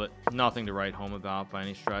playable, but nothing to write home about by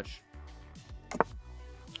any stretch.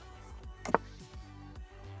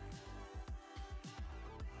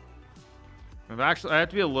 I have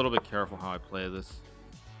to be a little bit careful how I play this.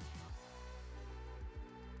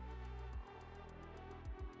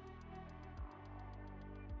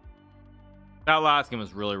 That last game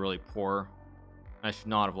was really poor. I should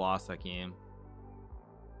not have lost that game.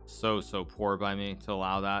 So poor by me to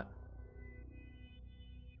allow that.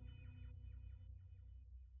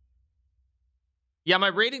 Yeah, my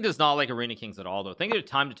rating does not like Arena Kings at all, though. Thank you for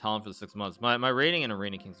time to tell him for the 6 months. My rating in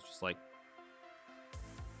Arena Kings is just like,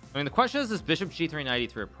 I mean, the question is bishop g3 knight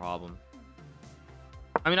e3 a problem?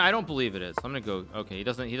 I mean, I don't believe it is. I'm gonna go. Okay, he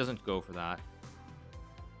doesn't go for that.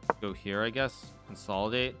 Go here, I guess.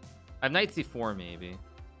 Consolidate. I have knight c4 maybe.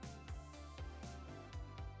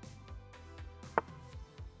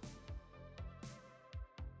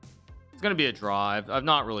 It's gonna be a draw. I've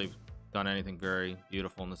not really done anything very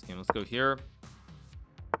beautiful in this game. Let's go here.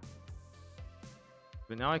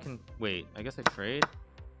 But now I can wait. I guess I trade.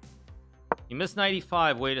 You missed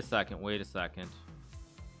 95. Wait a second. Wait a second.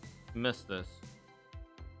 You missed this.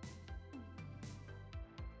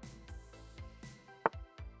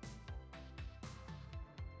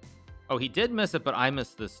 Oh, he did miss it, but I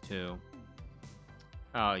missed this too.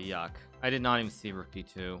 Oh, yuck. I did not even see rook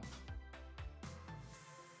d2.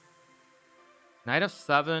 Knight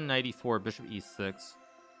f7, knight e4, bishop e6.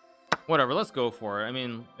 Whatever, let's go for it. I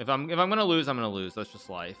mean, if I'm gonna lose, I'm gonna lose. That's just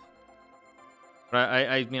life. But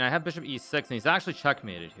I mean, I have bishop e6, and he's actually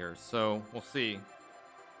checkmated here, so we'll see.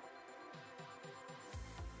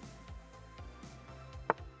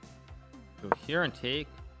 Go here and take.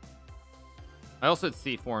 I also had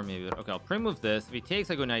c4 maybe, but okay, I'll pre-move this. If he takes,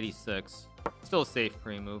 I go knight e6. Still a safe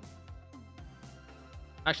pre-move.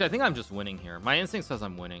 Actually, I think I'm just winning here. My instinct says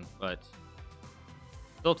I'm winning, but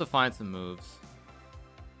still to find some moves.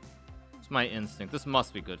 just my instinct. This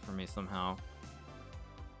must be good for me somehow.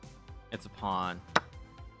 It's a pawn.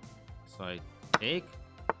 So I take.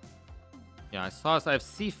 Yeah, I saw this. I have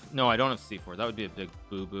C. No, I don't have C4. That would be a big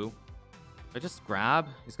boo-boo. I just grab.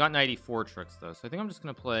 He's got 94 tricks though, so I think I'm just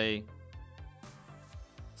gonna play.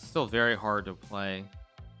 It's still very hard to play.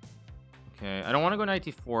 Okay, I don't want to go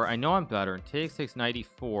 94. I know I'm better. And takes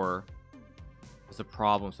 94 is a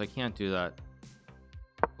problem, so I can't do that.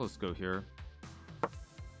 Let's go here.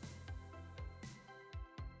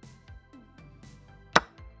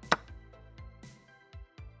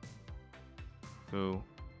 Go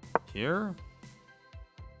here.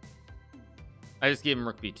 I just gave him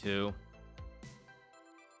rook b2.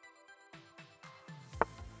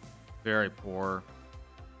 Very poor.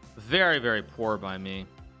 Very, very poor by me.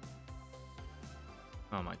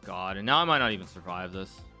 Oh my god. And now I might not even survive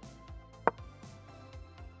this. I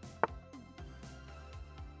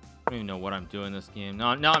don't even know what I'm doing this game. Now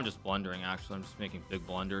I'm just blundering, actually. I'm just making big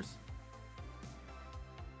blunders.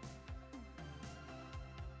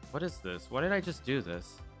 What is this? Why did I just do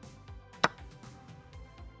this?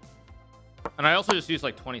 And I also just used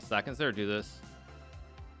like 20 seconds there to do this.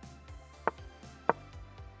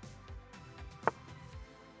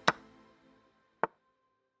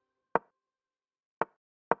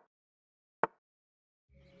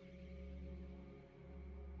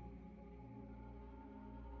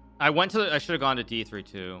 I should have gone to d3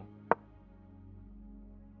 too.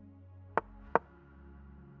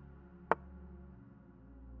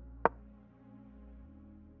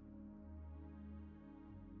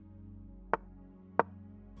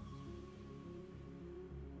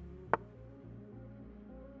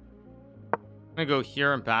 I'm gonna go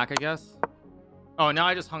here and back, I guess. Oh, now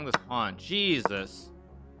I just hung this pawn. Jesus.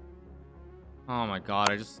 Oh my god,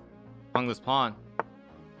 I just hung this pawn.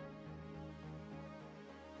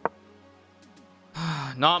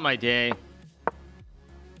 Not my day.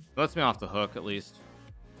 Lets me off the hook at least.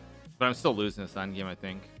 But I'm still losing this endgame, I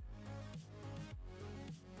think.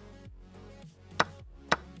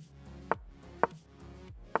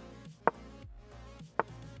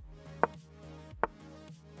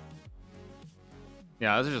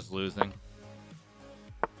 Yeah, this is just losing.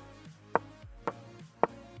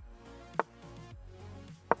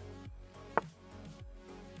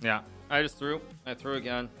 Yeah, I threw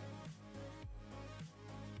again.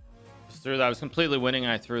 Just threw that. I was completely winning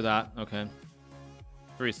and I threw that. Okay.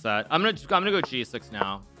 Reset. I'm gonna go g6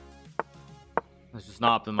 now. It's just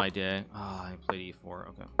not been my day. Ah, I played e4.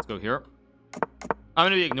 Okay, let's go here. I'm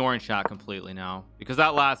gonna be ignoring chat completely now because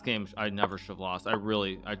that last game I never should have lost.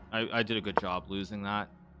 I did a good job losing that.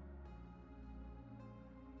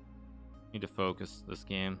 Need to focus this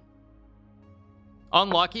game.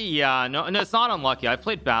 Unlucky? Yeah, no, it's not unlucky. I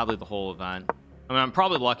played badly the whole event. I mean, I'm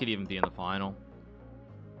probably lucky to even be in the final.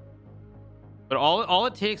 But all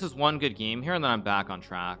it takes is one good game here, and then I'm back on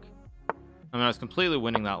track. I mean, I was completely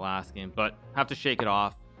winning that last game, but have to shake it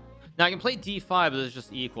off. Now I can play d5, but it's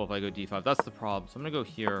just equal if I go d5. That's the problem. So I'm gonna go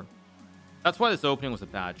here. That's why this opening was a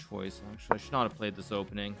bad choice. Actually, I should not have played this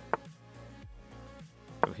opening.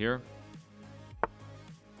 Go here.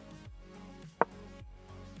 I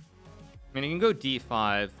mean, you can go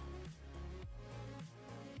d5.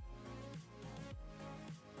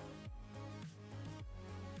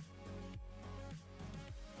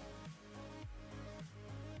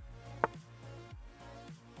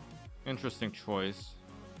 Interesting choice.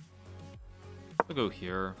 I'll go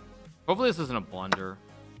here. Hopefully this isn't a blunder,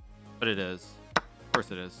 but it is. Of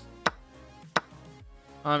course it is.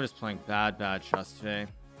 I'm just playing bad chess today.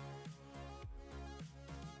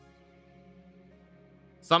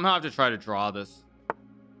 Somehow I have to try to draw this.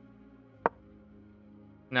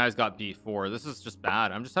 Now he's got b4. This is just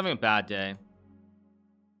bad. I'm just having a bad day.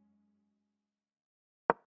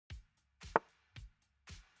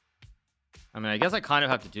 I mean, I guess I kind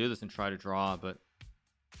of have to do this and try to draw, but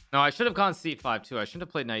no, I should have gone c5 too. I shouldn't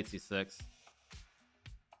have played knight c6.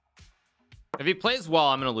 If he plays well,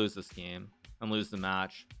 I'm gonna lose this game and lose the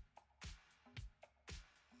match.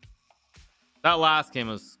 That last game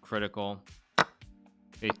was critical.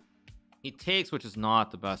 He takes, which is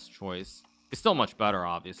not the best choice. He's still much better,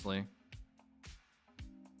 obviously.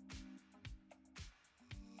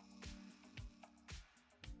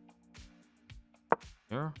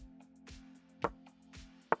 Here.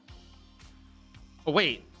 Oh,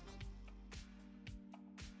 wait.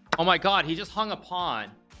 Oh my god, he just hung a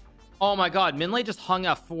pawn. Oh my god, Minlay just hung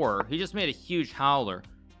f4. He just made a huge howler.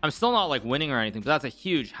 I'm still not like winning or anything, but that's a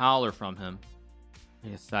huge howler from him.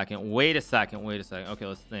 Wait a second. Okay,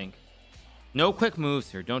 let's think. No quick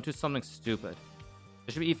moves here. Don't do something stupid.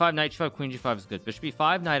 Bishop e5, knight g5, queen g5 is good. Bishop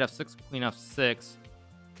e5, knight f6, queen f6.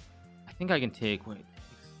 I think I can take. Wait,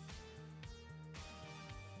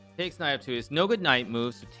 takes knight f2. It's no good knight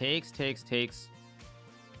move. So takes. Queen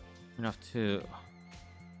f2.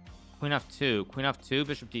 Queen f2.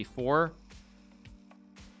 Bishop d4.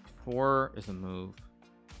 4 is a move.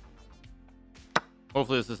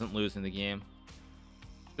 Hopefully this isn't losing the game.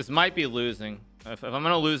 This might be losing. If I'm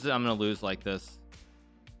gonna lose it, I'm gonna lose like this.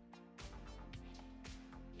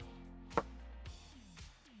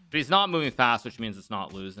 But he's not moving fast, which means it's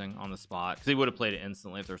not losing on the spot, because he would have played it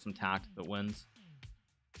instantly if there's some tactic that wins.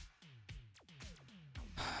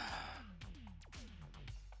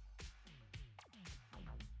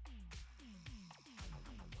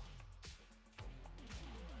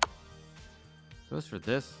 Goes for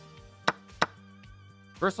this.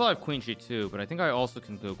 First of all, I have queen g2, but I think I also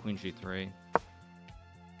can go queen g3.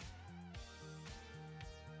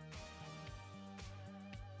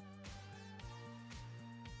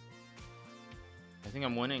 I think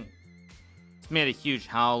I'm winning. It's made a huge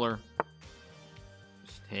howler.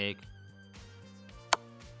 Just take.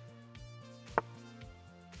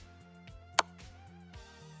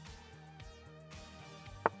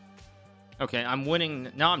 Okay, I'm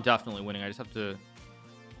winning. Now I'm definitely winning. I just have to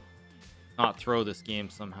not throw this game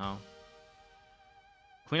somehow.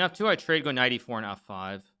 Queen f2, I trade, go knight e4 and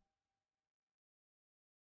f5.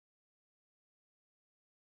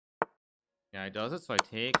 Yeah, he does it, so I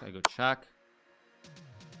take. I go check.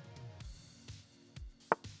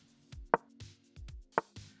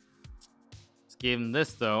 Just gave him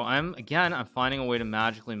this, though. I'm finding a way to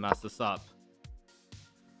magically mess this up.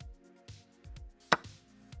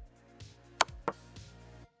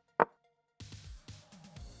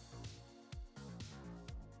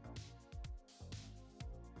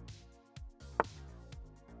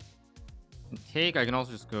 Take. I can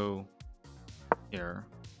also just go here,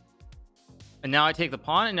 and now I take the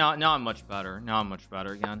pawn, and now I'm much better. Now I'm much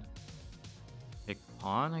better again. Take the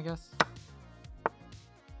pawn, I guess.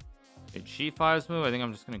 Okay, g5's move. I think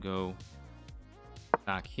I'm just gonna go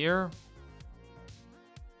back here.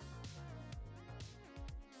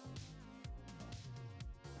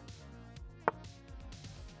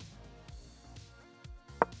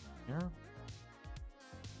 Here.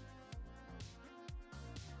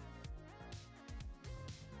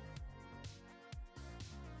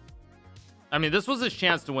 I mean, this was his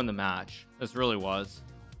chance to win the match. This really was.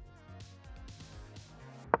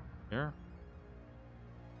 Here.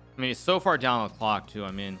 I mean, he's so far down on the clock, too.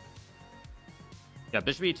 I mean, yeah,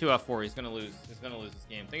 bishop e2, f4. He's gonna lose. He's gonna lose this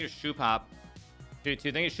game. Think of Shupap. Think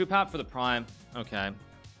of Shupap for the prime. Okay.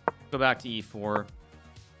 Go back to e4.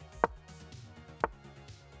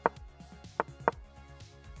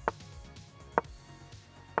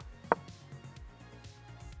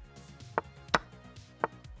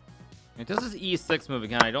 It does his e6 move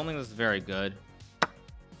again. I don't think this is very good.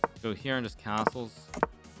 Go here and just castles.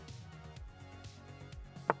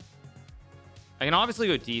 I can obviously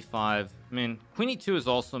go d5. I mean, queen e2 is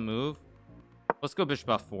also a move. Let's go bishop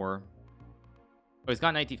f4. Oh, he's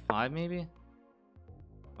got knight d5 maybe?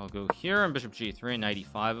 I'll go here and bishop g3 and knight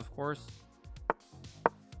e5, of course.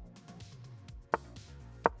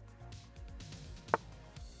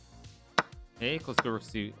 Let's go rook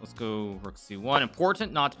c. Let's go rook c1.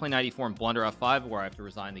 Important not to play knight e4 and blunder f5, where I have to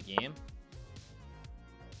resign the game.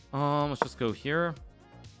 Let's just go here.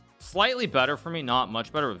 Slightly better for me, not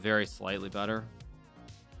much better, but very slightly better.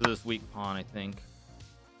 This weak pawn, I think.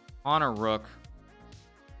 Pawn or rook.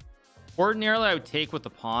 Ordinarily, I would take with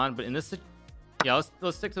the pawn, but in this, yeah,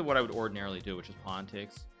 let's stick to what I would ordinarily do, which is pawn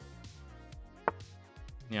takes.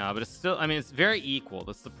 Yeah, but it's still, I mean, it's very equal.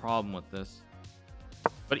 That's the problem with this.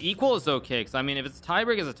 But equal is okay, because I mean, if it's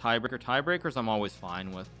tiebreak as a tiebreaker, tiebreakers I'm always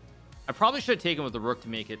fine with. I probably should have taken with the rook to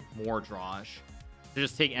make it more drawish, to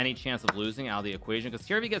just take any chance of losing out of the equation, because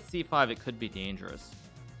here if he gets c5, it could be dangerous.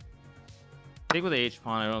 Take with the h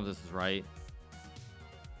pawn. I don't know if this is right.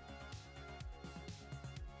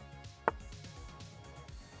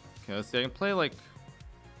 Okay, let's see. I can play like,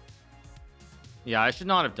 yeah, I should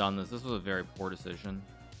not have done this. This was a very poor decision.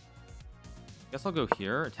 Guess I'll go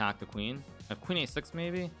here, attack the queen. I have queen a6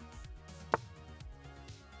 maybe.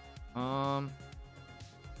 Rook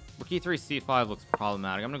e3 c5 looks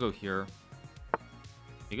problematic. I'm gonna go here.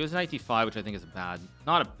 He goes knight d5, which I think is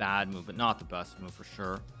not a bad move, but not the best move for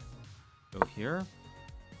sure. Go here.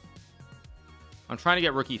 I'm trying to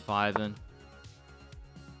get rook e5 in.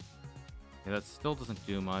 Okay, that still doesn't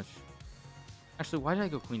do much. Actually, why did I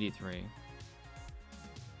go queen d3?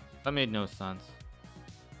 That made no sense.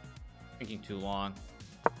 Thinking too long.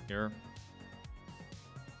 Here.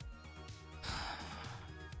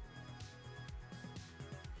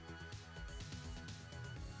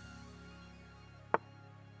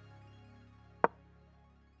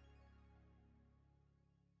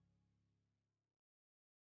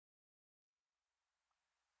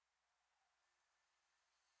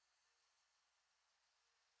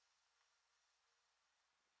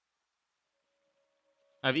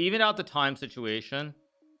 I've evened out the time situation.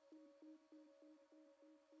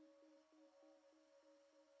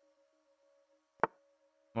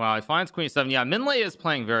 Wow, he finds queen 7. Yeah, Minlay is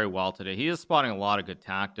playing very well today. He is spotting a lot of good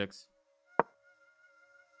tactics.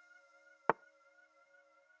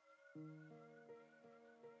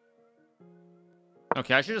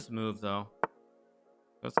 Okay, I should just move though.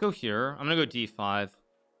 Let's go here. I'm gonna go d5. I'm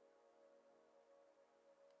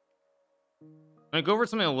gonna go for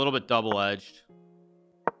something a little bit double-edged.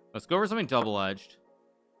 Let's go for something double-edged.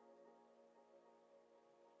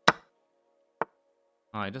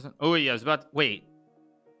 Oh, he doesn't. Oh, yeah, I was about to... Wait.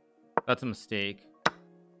 That's a mistake.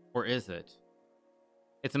 Or is it?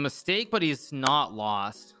 It's a mistake, but he's not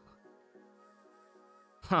lost.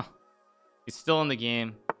 Huh. He's still in the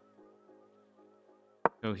game.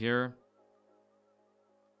 Go here.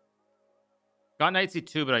 Got knight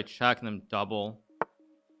c2, but I check and then double.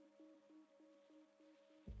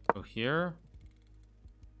 Go here.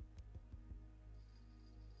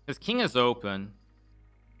 His king is open.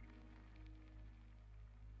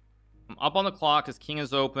 I'm up on the clock. His king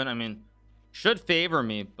is open. I mean, should favor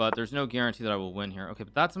me, but there's no guarantee that I will win here. Okay,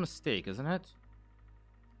 but that's a mistake, isn't it?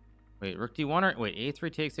 Wait, rook d1 or... Wait,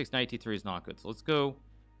 a3 takes 6, knight d3 is not good. So let's go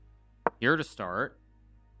here to start.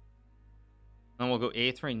 Then we'll go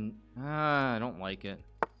a3. I don't like it.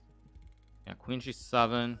 Yeah, queen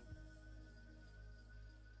g7.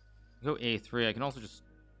 Go a3. I can also just...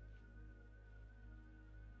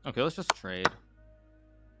 Okay, let's just trade.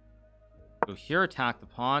 Go here, attack the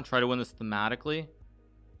pawn. Try to win this thematically.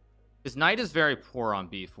 His knight is very poor on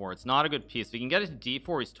b4. It's not a good piece. If he can get it to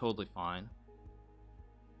d4, he's totally fine.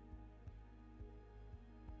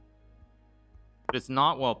 But it's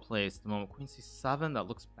not well placed at the moment. Queen c7, that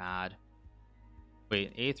looks bad.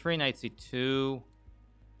 Wait, a3, knight c2.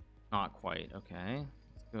 Not quite. Okay,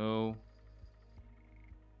 let's go.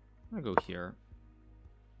 I'm gonna go here.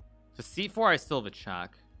 To c4, I still have a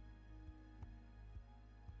check.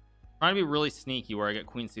 Trying to be really sneaky where I get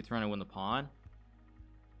queen c3 and I win the pawn.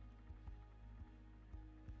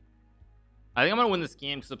 I think I'm gonna win this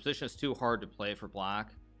game because the position is too hard to play for black.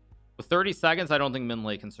 With 30 seconds, I don't think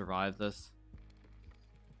Minlay can survive this.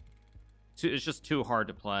 It's just too hard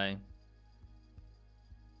to play.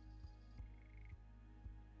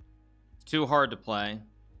 It's too hard to play.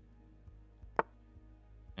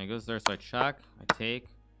 And he goes there, so I check. I take.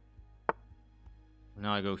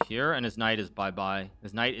 Now I go here, and his knight is bye-bye.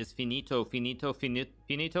 His knight is finito, finito, finito,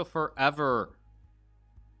 finito forever.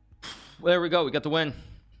 There we go. We got the win.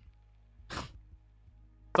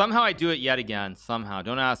 Somehow I do it yet again. Somehow.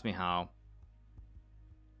 Don't ask me how.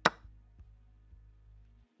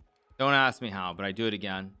 Don't ask me how, but I do it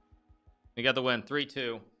again. We got the win.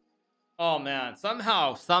 3-2. Oh, man.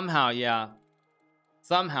 Somehow, yeah.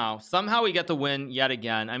 Somehow we get the win yet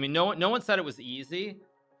again. I mean, no one said it was easy,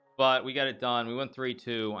 but we got it done. We won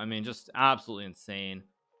 3-2. I mean, just absolutely insane.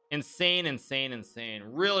 Insane.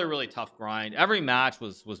 Really tough grind. Every match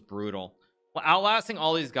was brutal. Well, outlasting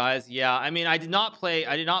all these guys, yeah. I mean, I did not play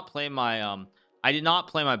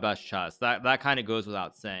my best chess. That kind of goes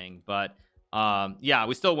without saying, but yeah,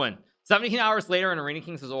 we still win. 17 hours later and Arena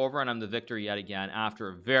Kings is over and I'm the victor yet again after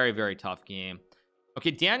a very tough game.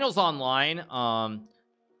 Okay, Daniel's online.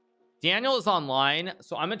 Daniel is online,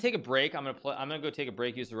 so I'm gonna take a break. I'm gonna go take a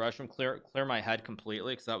break, use the restroom, clear my head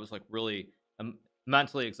completely because that was like really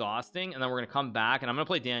mentally exhausting, and then we're gonna come back and I'm gonna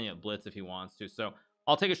play Daniel at Blitz if he wants to. So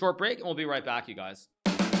I'll take a short break and we'll be right back, you guys.